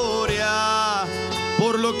gloria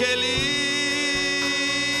por lo que Él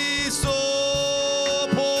hizo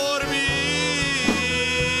por mí.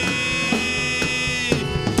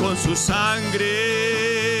 Con su sangre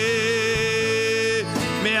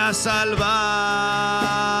me ha salvado,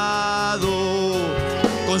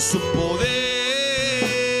 con su poder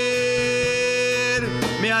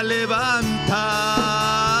me ha levantado.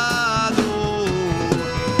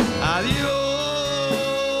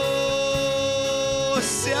 Adiós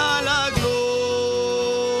sea la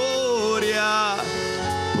gloria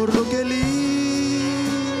por lo que Él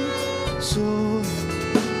hizo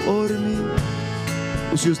por mí.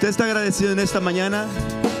 Si usted está agradecido en esta mañana,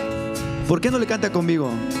 ¿por qué no le canta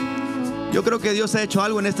conmigo? Yo creo que Dios ha hecho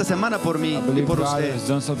algo en esta semana por mí y por usted.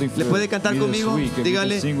 ¿Le puede cantar conmigo?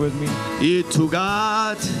 Dígale. Y to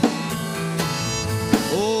God,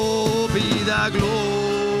 oh, be the glory.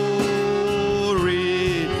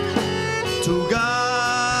 To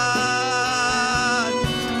God,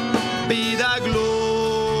 be the glory.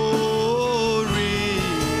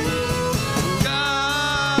 To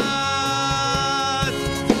God,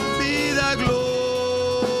 be the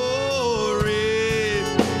glory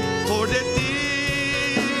for the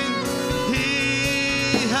thing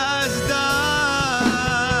He has done.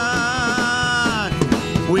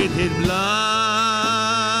 With His blood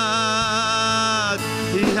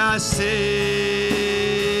He has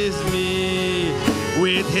saved me.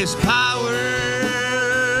 With His power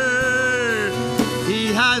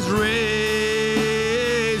He has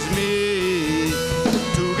raised me.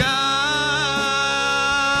 To God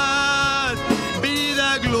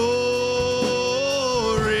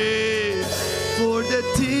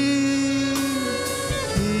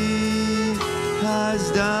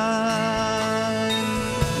has dado.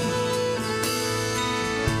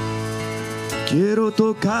 Quiero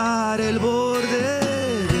tocar el borde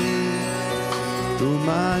de tu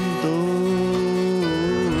manto,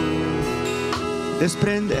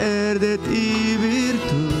 desprender de ti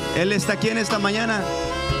virtud. Él está aquí en esta mañana.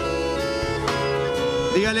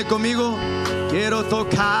 Dígale conmigo: quiero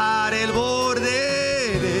tocar el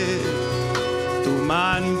borde de tu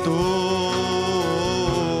manto,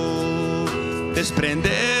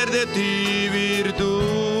 desprender de ti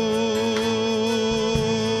virtud.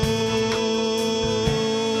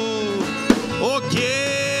 Oh,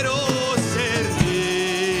 quiero ser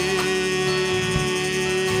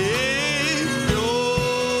limpio,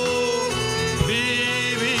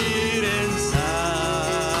 vivir en santidad.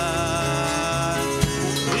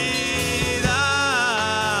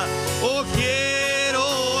 Oh, quiero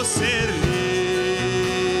ser limpio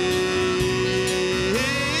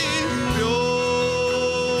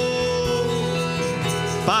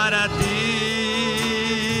para ti,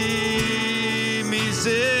 mi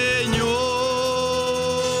Señor.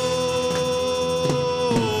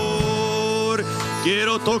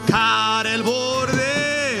 Quiero tocar el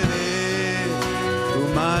borde de tu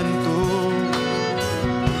manto,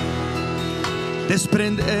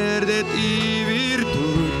 desprender de ti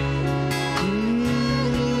virtud.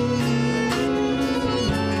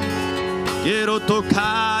 Quiero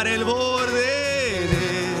tocar el borde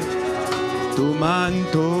de tu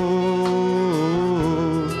manto,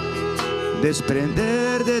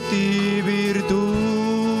 desprender de ti virtud.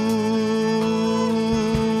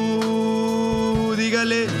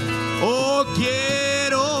 Dígale: oh,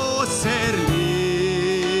 quiero ser limpio,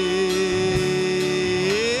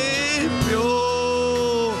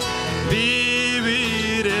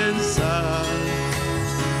 vivir en santidad.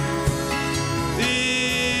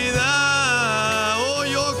 Oh,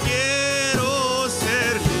 yo quiero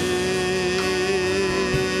ser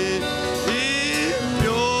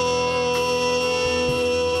limpio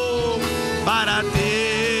para ti,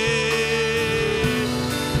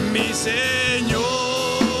 mi Señor.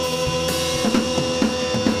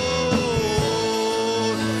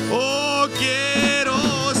 Oh, quiero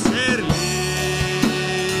ser limpio,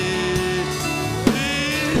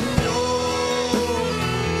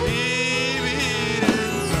 vivir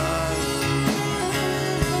en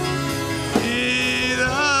santidad.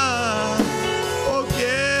 Oh,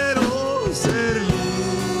 quiero ser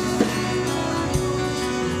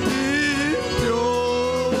limpio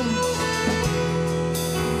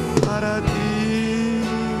para ti,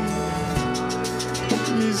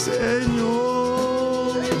 mi Señor.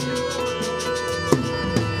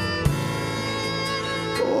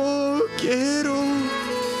 Oh, quiero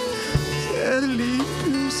ser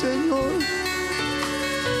limpio, Señor.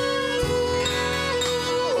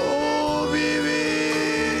 Oh,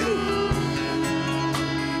 vivir.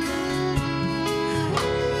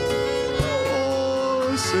 Oh,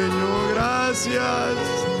 Señor, gracias.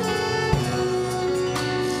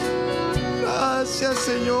 Gracias,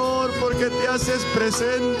 Señor, porque te haces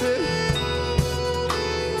presente.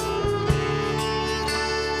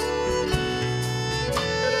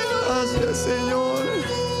 Gracias, Señor.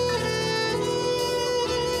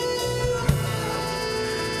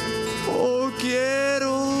 Oh,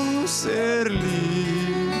 quiero ser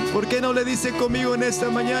limpio. ¿Por qué no le dice conmigo en esta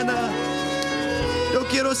mañana? Yo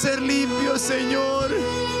quiero ser limpio, Señor.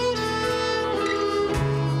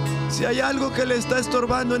 Si hay algo que le está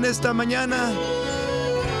estorbando en esta mañana,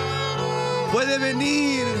 puede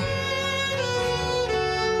venir.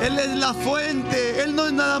 Él es la fuente. Él no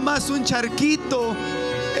es nada más un charquito.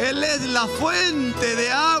 Él es la fuente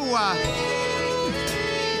de agua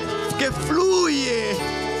que fluye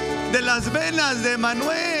de las venas de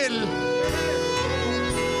Manuel.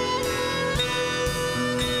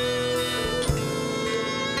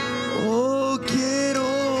 Oh, quiero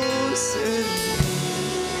ser.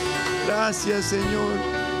 Gracias, Señor.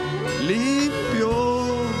 Limpio,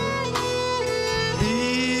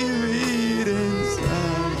 vivir en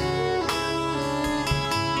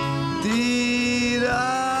santidad.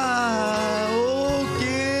 Oh,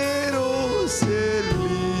 quiero ser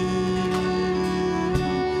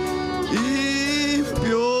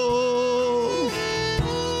limpio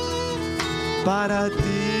para ti,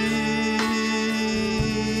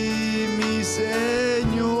 mi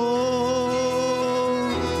Señor.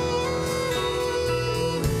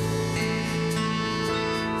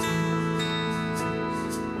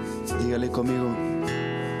 Dígale conmigo: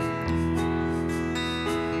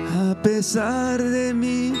 a pesar de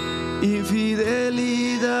mi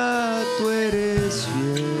infidelidad, tú eres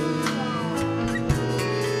fiel.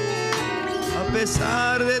 A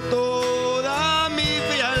pesar de toda mi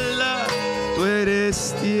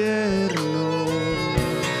eres tierno.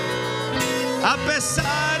 A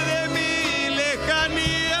pesar de mi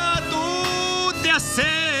lejanía, tú te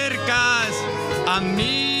acercas a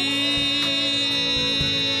mí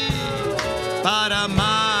para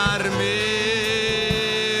amarme,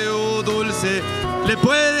 oh dulce. Le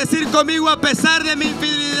puede decir conmigo: a pesar de mi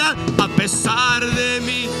infidelidad, a pesar de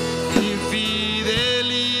mi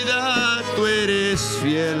infidelidad, tú eres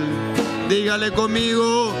fiel. Dígale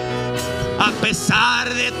conmigo: a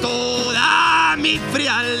pesar de toda mi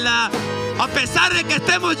frialdad, a pesar de que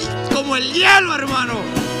estemos como el hielo, hermano,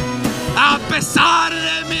 a pesar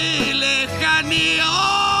de mi lejanía,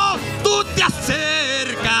 oh, tú te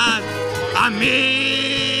acercas a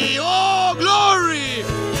mí, oh glory,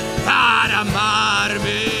 para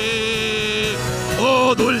amarme,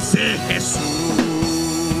 oh dulce Jesús.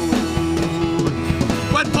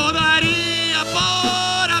 ¿Cuánto daría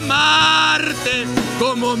por amarte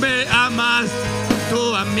como me amas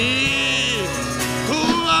tú a mí?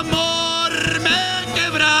 Tu amor me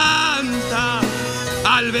quebranta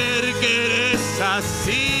al ver que eres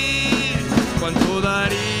así. ¿Cuánto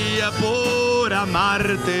daría por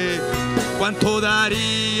amarte? ¿Cuánto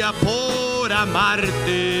daría por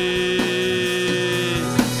amarte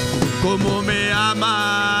como me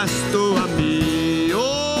amas tú a mí?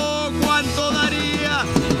 Oh, cuánto daría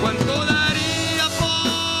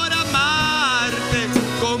por amarte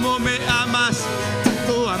como me amas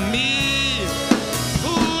tú a mí.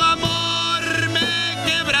 Tu amor me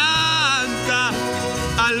quebranta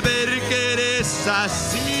al ver que eres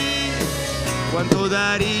así. ¿Cuánto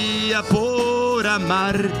daría por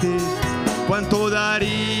amarte? ¿Cuánto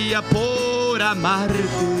daría por amarte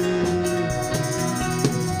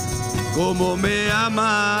como me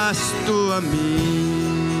amas tú a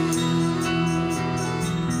mí?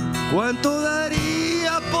 ¿Cuánto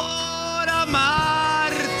daría por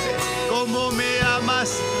amarte como me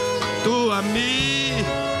amas tú a mí?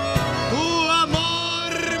 Tu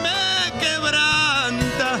amor me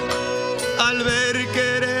quebranta al ver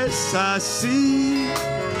que eres así.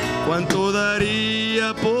 ¿Cuánto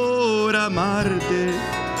daría por amarte?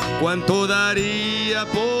 ¿Cuánto daría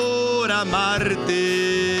por amarte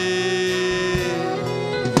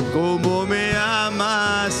como me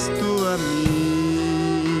amas tú a mí?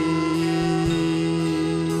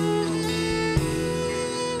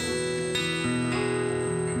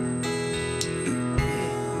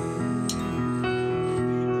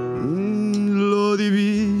 Lo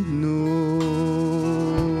divino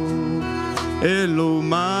en lo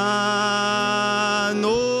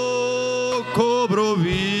humano cobro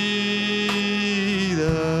vida.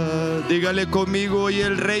 Dígale conmigo: y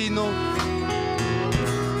el reino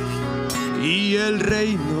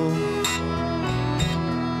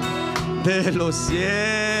de los cielos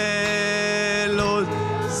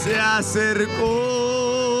se acercó.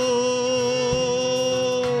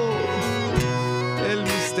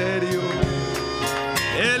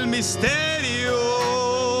 El misterio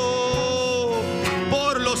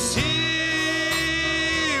por los siglos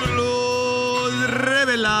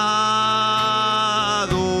revelado.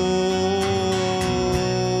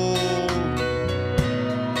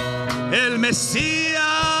 El Mesías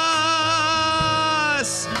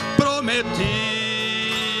prometido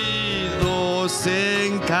se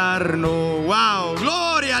encarnó. ¡Wow!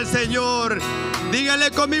 ¡Gloria al Señor!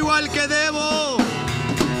 Dígale conmigo: al que debo.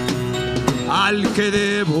 Al que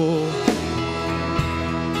debo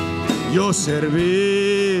yo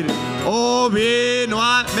servir. Oh, vino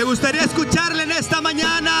a... Me gustaría escucharle en esta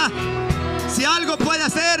mañana. Si algo puede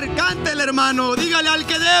hacer, cántele, hermano. Dígale: al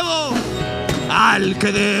que debo. Al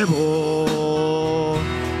que debo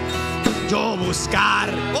yo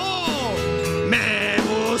buscar. Oh, me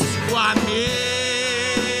busco a mí.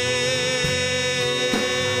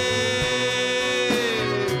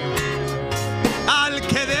 Al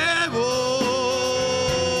que debo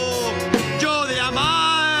yo de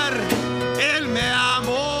amar, Él me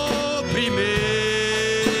amó primero.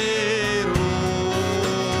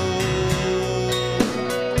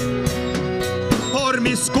 Por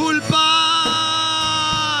mis culpas,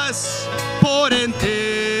 por entero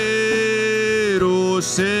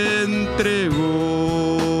se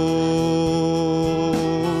entregó.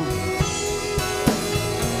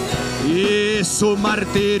 Y su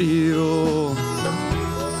martirio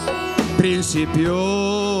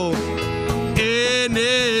principió en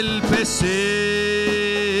el pesebre,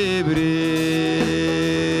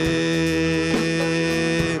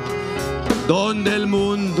 donde el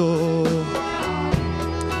mundo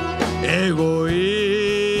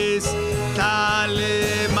egoísta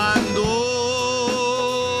le mandó.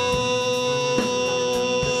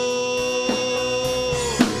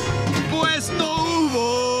 Pues no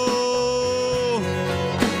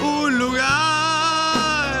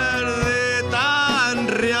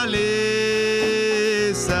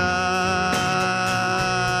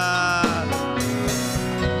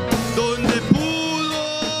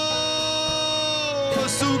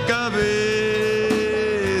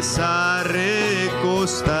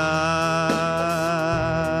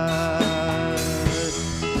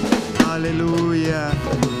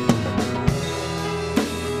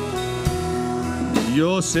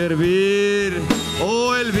yo servir,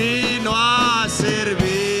 o Él vino a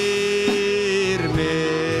servirme.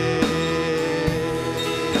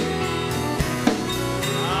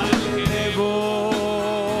 Al que voy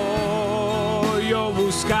yo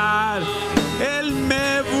buscar, Él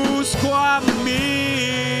me buscó a mí.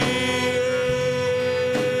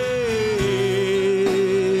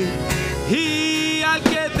 Y al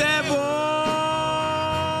que debo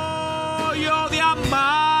yo de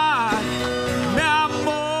amar, me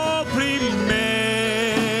amó primero.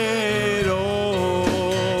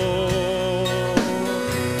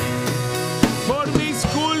 Por mis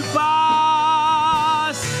culpas,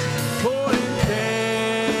 por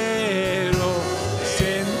entero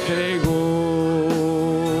se entregó.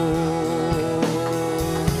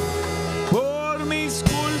 Por mis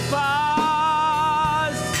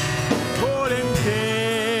culpas, por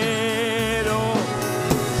entero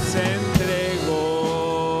se entregó.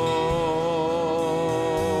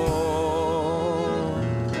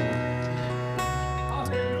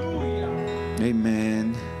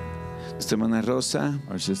 Amen. Nuestra hermana Rosa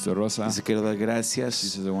Our sister Rosa, dice: quiero dar she gracias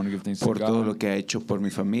says, I want to give thanks to por todo lo God que ha hecho por mi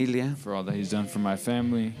familia, for all that He's done for my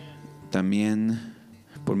family, también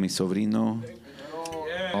por mi sobrino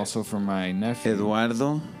also for my nephew,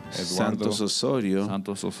 Eduardo Santos Osorio,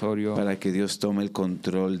 Santos Osorio, para que Dios tome el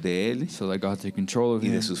control de él so that God take control of y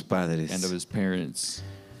him de sus padres. and of his parents.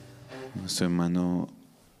 Nuestro hermano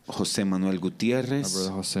José Manuel My Gutiérrez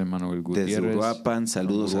brother Jose Manuel desde Gutierrez, Uruapan,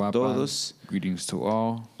 saludos from a Uruapan. todos. Greetings to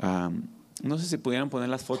all. No sé si pudieran poner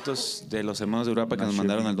las fotos de los hermanos de Uruapan que Not nos sure if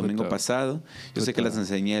mandaron you el put domingo the- pasado. Yo sé que las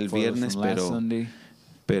enseñé el Photos viernes, from last Sunday,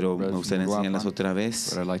 pero me brothers gustaría from enseñarlas Uruapan, otra vez.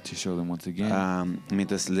 but I'd like to show them once again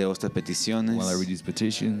Mientras leo estas peticiones. while I read these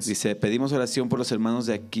petitions. Dice: pedimos oración por los hermanos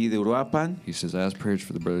de aquí de Uruapan He says, I ask prayers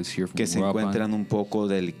for the brothers here from que se Uruapan, encuentran un poco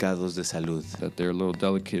delicados de salud. that they're a little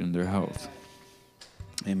delicate in their health.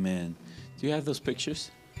 Amen. Do you have those pictures?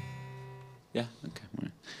 Yeah, okay.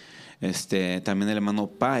 Bueno. También el hermano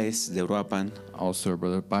Páez de Uruapan Also, our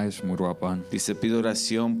brother Baez from Uruapan, dice: pido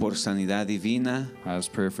oración por sanidad divina I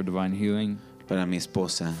ask prayer for divine healing para mi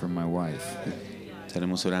esposa. for my wife.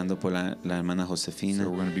 Estaremos orando por la hermana Josefina. So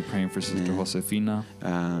we're going to be praying for Sister Josefina.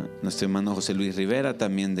 Nuestro hermano José Luis Rivera,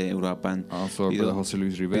 también de Uruapan. Also, our brother Jose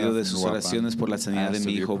Luis Rivera pido de from sus Uruapan. oraciones por la sanidad de Ask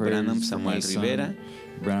mi of your hijo prayers Branham for Samuel my son, Rivera,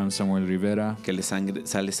 Branham Samuel Rivera, que le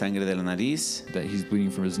sale sangre de la nariz, that he's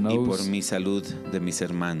bleeding from his y por nose, mi salud de mis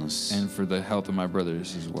hermanos. and for the health of my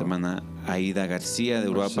brothers as Nuestra well. hermana Aida García de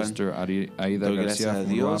Our Uruapan, sister Aida doy Garcia gracias a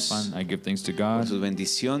from Dios Uruapan, I give thanks to por God sus for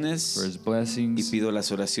bendiciones his y blessings, pido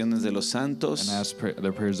las oraciones de los santos and ask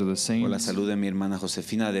the prayers of the por la saints salud de mi hermana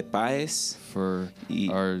Josefina de Páez, for y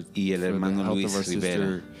our el for the hermano health Luis of our Rivera.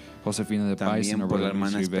 sister Josefina de Pais and también our por la brother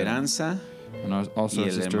Luis hermana Rivera, Esperanza and also y our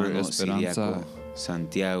el sister hermano Esperanza, Siriaco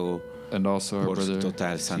Santiago. and also our por su brother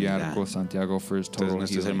total sanidad. Ciarco Santiago for his Entonces total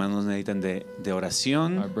nuestros healing. hermanos necesitan de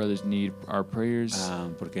oración Our brothers need our prayers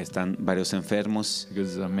porque están varios enfermos.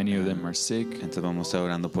 because many of them are sick. Entonces vamos a estar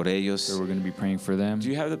orando por ellos. So we're going to be praying for them. Do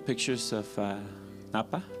you have the pictures of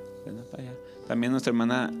Napa? De Napa, yeah. También nuestra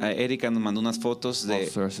hermana Erika nos mandó unas fotos de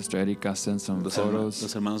Also, our sister Erika sent some los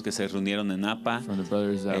photos hermanos que se reunieron en Napa. from the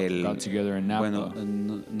brothers that got together in Napa Bueno,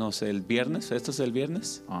 no sé, el viernes. ¿Esto es el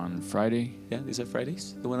viernes? on Friday. Yeah, these are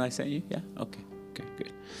Fridays. The one I sent you? Yeah, okay. Okay,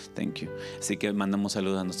 good. Thank you. Así que mandamos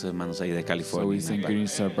saludos a nuestros hermanos ahí de So California. we send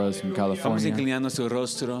greetings to our brothers from Vamos a California. inclinar nuestro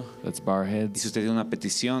rostro. Let's bow our Y si heads. usted tiene una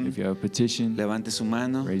petición, If you have a petition, levante su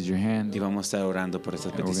mano raise your hand, y vamos a estar orando por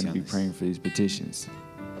estas and we're going to be peticiones. praying for these petitions.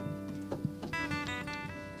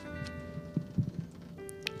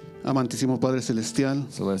 Amantísimo Padre Celestial,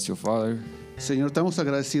 Celestial Father, Señor, estamos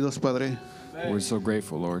agradecidos, Padre, we're so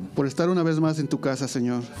grateful, Lord, por estar una vez más en tu casa,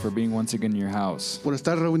 Señor, for being once again in your house, por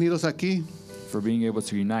estar reunidos aquí for being able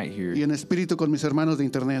to unite here y en espíritu con mis hermanos de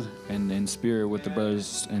internet. and in spirit with the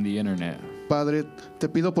brothers and the internet. Padre, te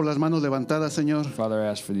pido por las manos levantadas, Señor. Father, I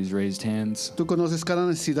ask for these raised hands. Tú conoces cada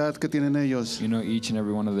necesidad que tienen ellos. You know each and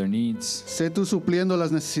every one of their needs. Sé tú supliendo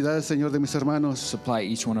las necesidades, Señor, de mis hermanos Supply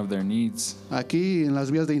each one of their needs aquí en las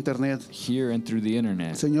vías de internet. here and through the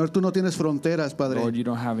internet. Señor, tú no tienes fronteras, Lord, Padre. you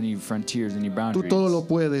don't have any frontiers, any Tú boundaries. todo lo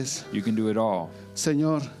puedes. You can do it all.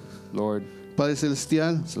 Señor, Lord, Padre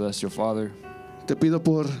Celestial, Celestial Father, te pido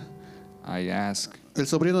por I ask el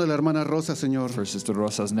sobrino de la hermana Rosa, Señor, for Sister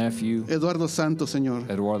Rosa's nephew, Eduardo Santos, Señor,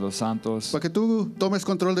 Eduardo Santos, para que tú tomes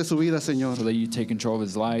control de su vida, Señor. so that you take control of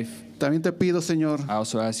his life. También te pido, Señor, I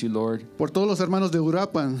also ask you, Lord, por todos los hermanos de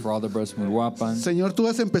Uruapan. for all the brothers from Uruapan. Señor, tú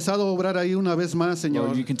has empezado a obrar ahí una vez más, Señor.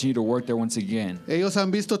 Lord, you continue to work there once again. Ellos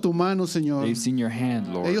han visto tu mano, Señor. They've seen your hand,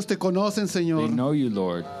 Lord. Ellos te conocen, They Señor. know you,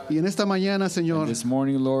 Lord. Y en esta mañana, Señor, And this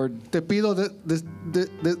morning, Lord, te pido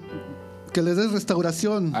que les des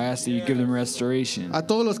restauración I ask that you give them restoration a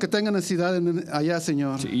todos los que tengan necesidad allá,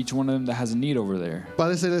 Señor. to each one of them that has a need over there.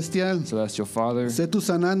 Padre Celestial, Celestial Father, sé tú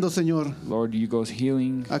sanando, Señor, Lord, you go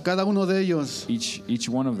healing a cada uno de ellos, each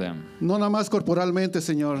one of them, no nada más corporalmente,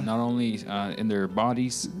 Señor, not only in their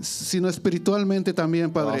bodies, sino espiritualmente también,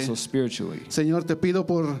 but Padre. also spiritually. Señor, te pido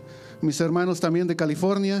por mis hermanos también de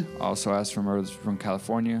California. I also ask from others from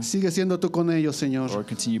California, Sigue siendo tú con ellos, Señor. Lord,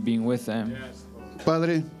 continue being with them.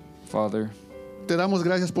 Padre, Father, te damos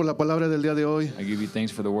gracias por la palabra del día de hoy. I give you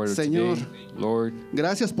thanks for the word of Señor, today. Lord,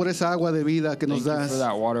 Gracias por esa agua de vida que nos thank you for das.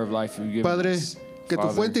 that water of life you give Padre, us. que tu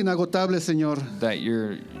Father, fuente inagotable, Señor, that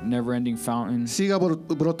your never-ending fountain siga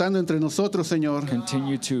brotando entre nosotros, Señor,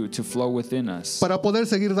 continue to flow within us, para poder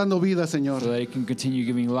seguir dando vida, Señor. so that it can continue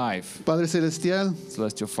giving life. Padre Celestial,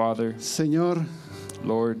 Celestial Father, Señor,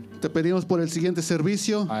 Lord, te pedimos por el siguiente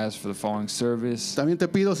servicio. I ask for the following service. También te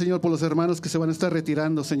pido, Señor, por los hermanos que se van a estar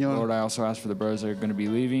retirando, Señor. Lord, I also ask for the brothers that are going to be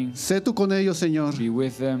leaving. Sé tú con ellos, Señor, Be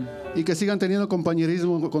with them, y que sigan teniendo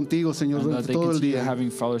compañerismo contigo, Señor, and that durante they todo el continue día. having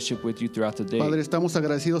fellowship with you throughout the day. Padre, estamos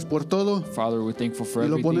agradecidos por todo Father, we're thankful for y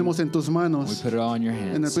lo everything. ponemos en tus We manos. put it all in your En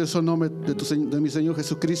el hands. precioso nombre de mi Señor In the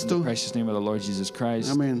Jesucristo. precious name of the Lord Jesus Christ.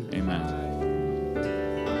 Amén. Amen.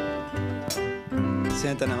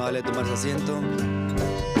 Sean tan amables de tomarse asiento.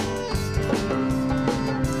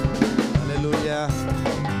 Aleluya.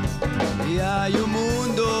 Y hay un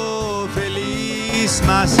mundo feliz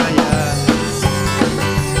más allá,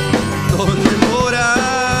 donde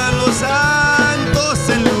moran los santos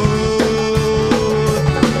en luz,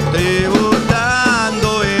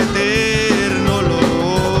 devotando eterno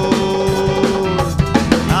olor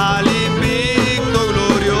al invicto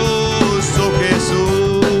glorioso Jesús.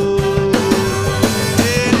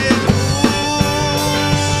 En el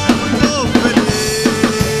mundo feliz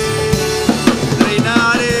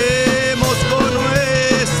reinaremos con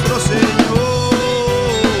nuestro Señor.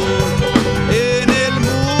 En el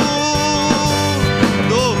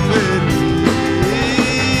mundo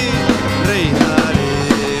feliz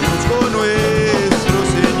reinaremos con nuestro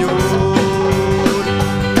Señor.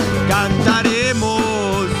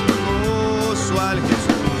 Cantaremos gozo al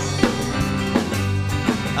Jesús,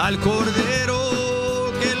 al Cordero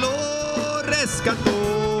que lo rescató,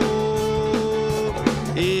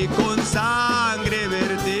 y con sangre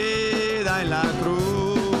vertida en la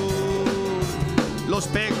cruz los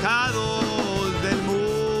pecados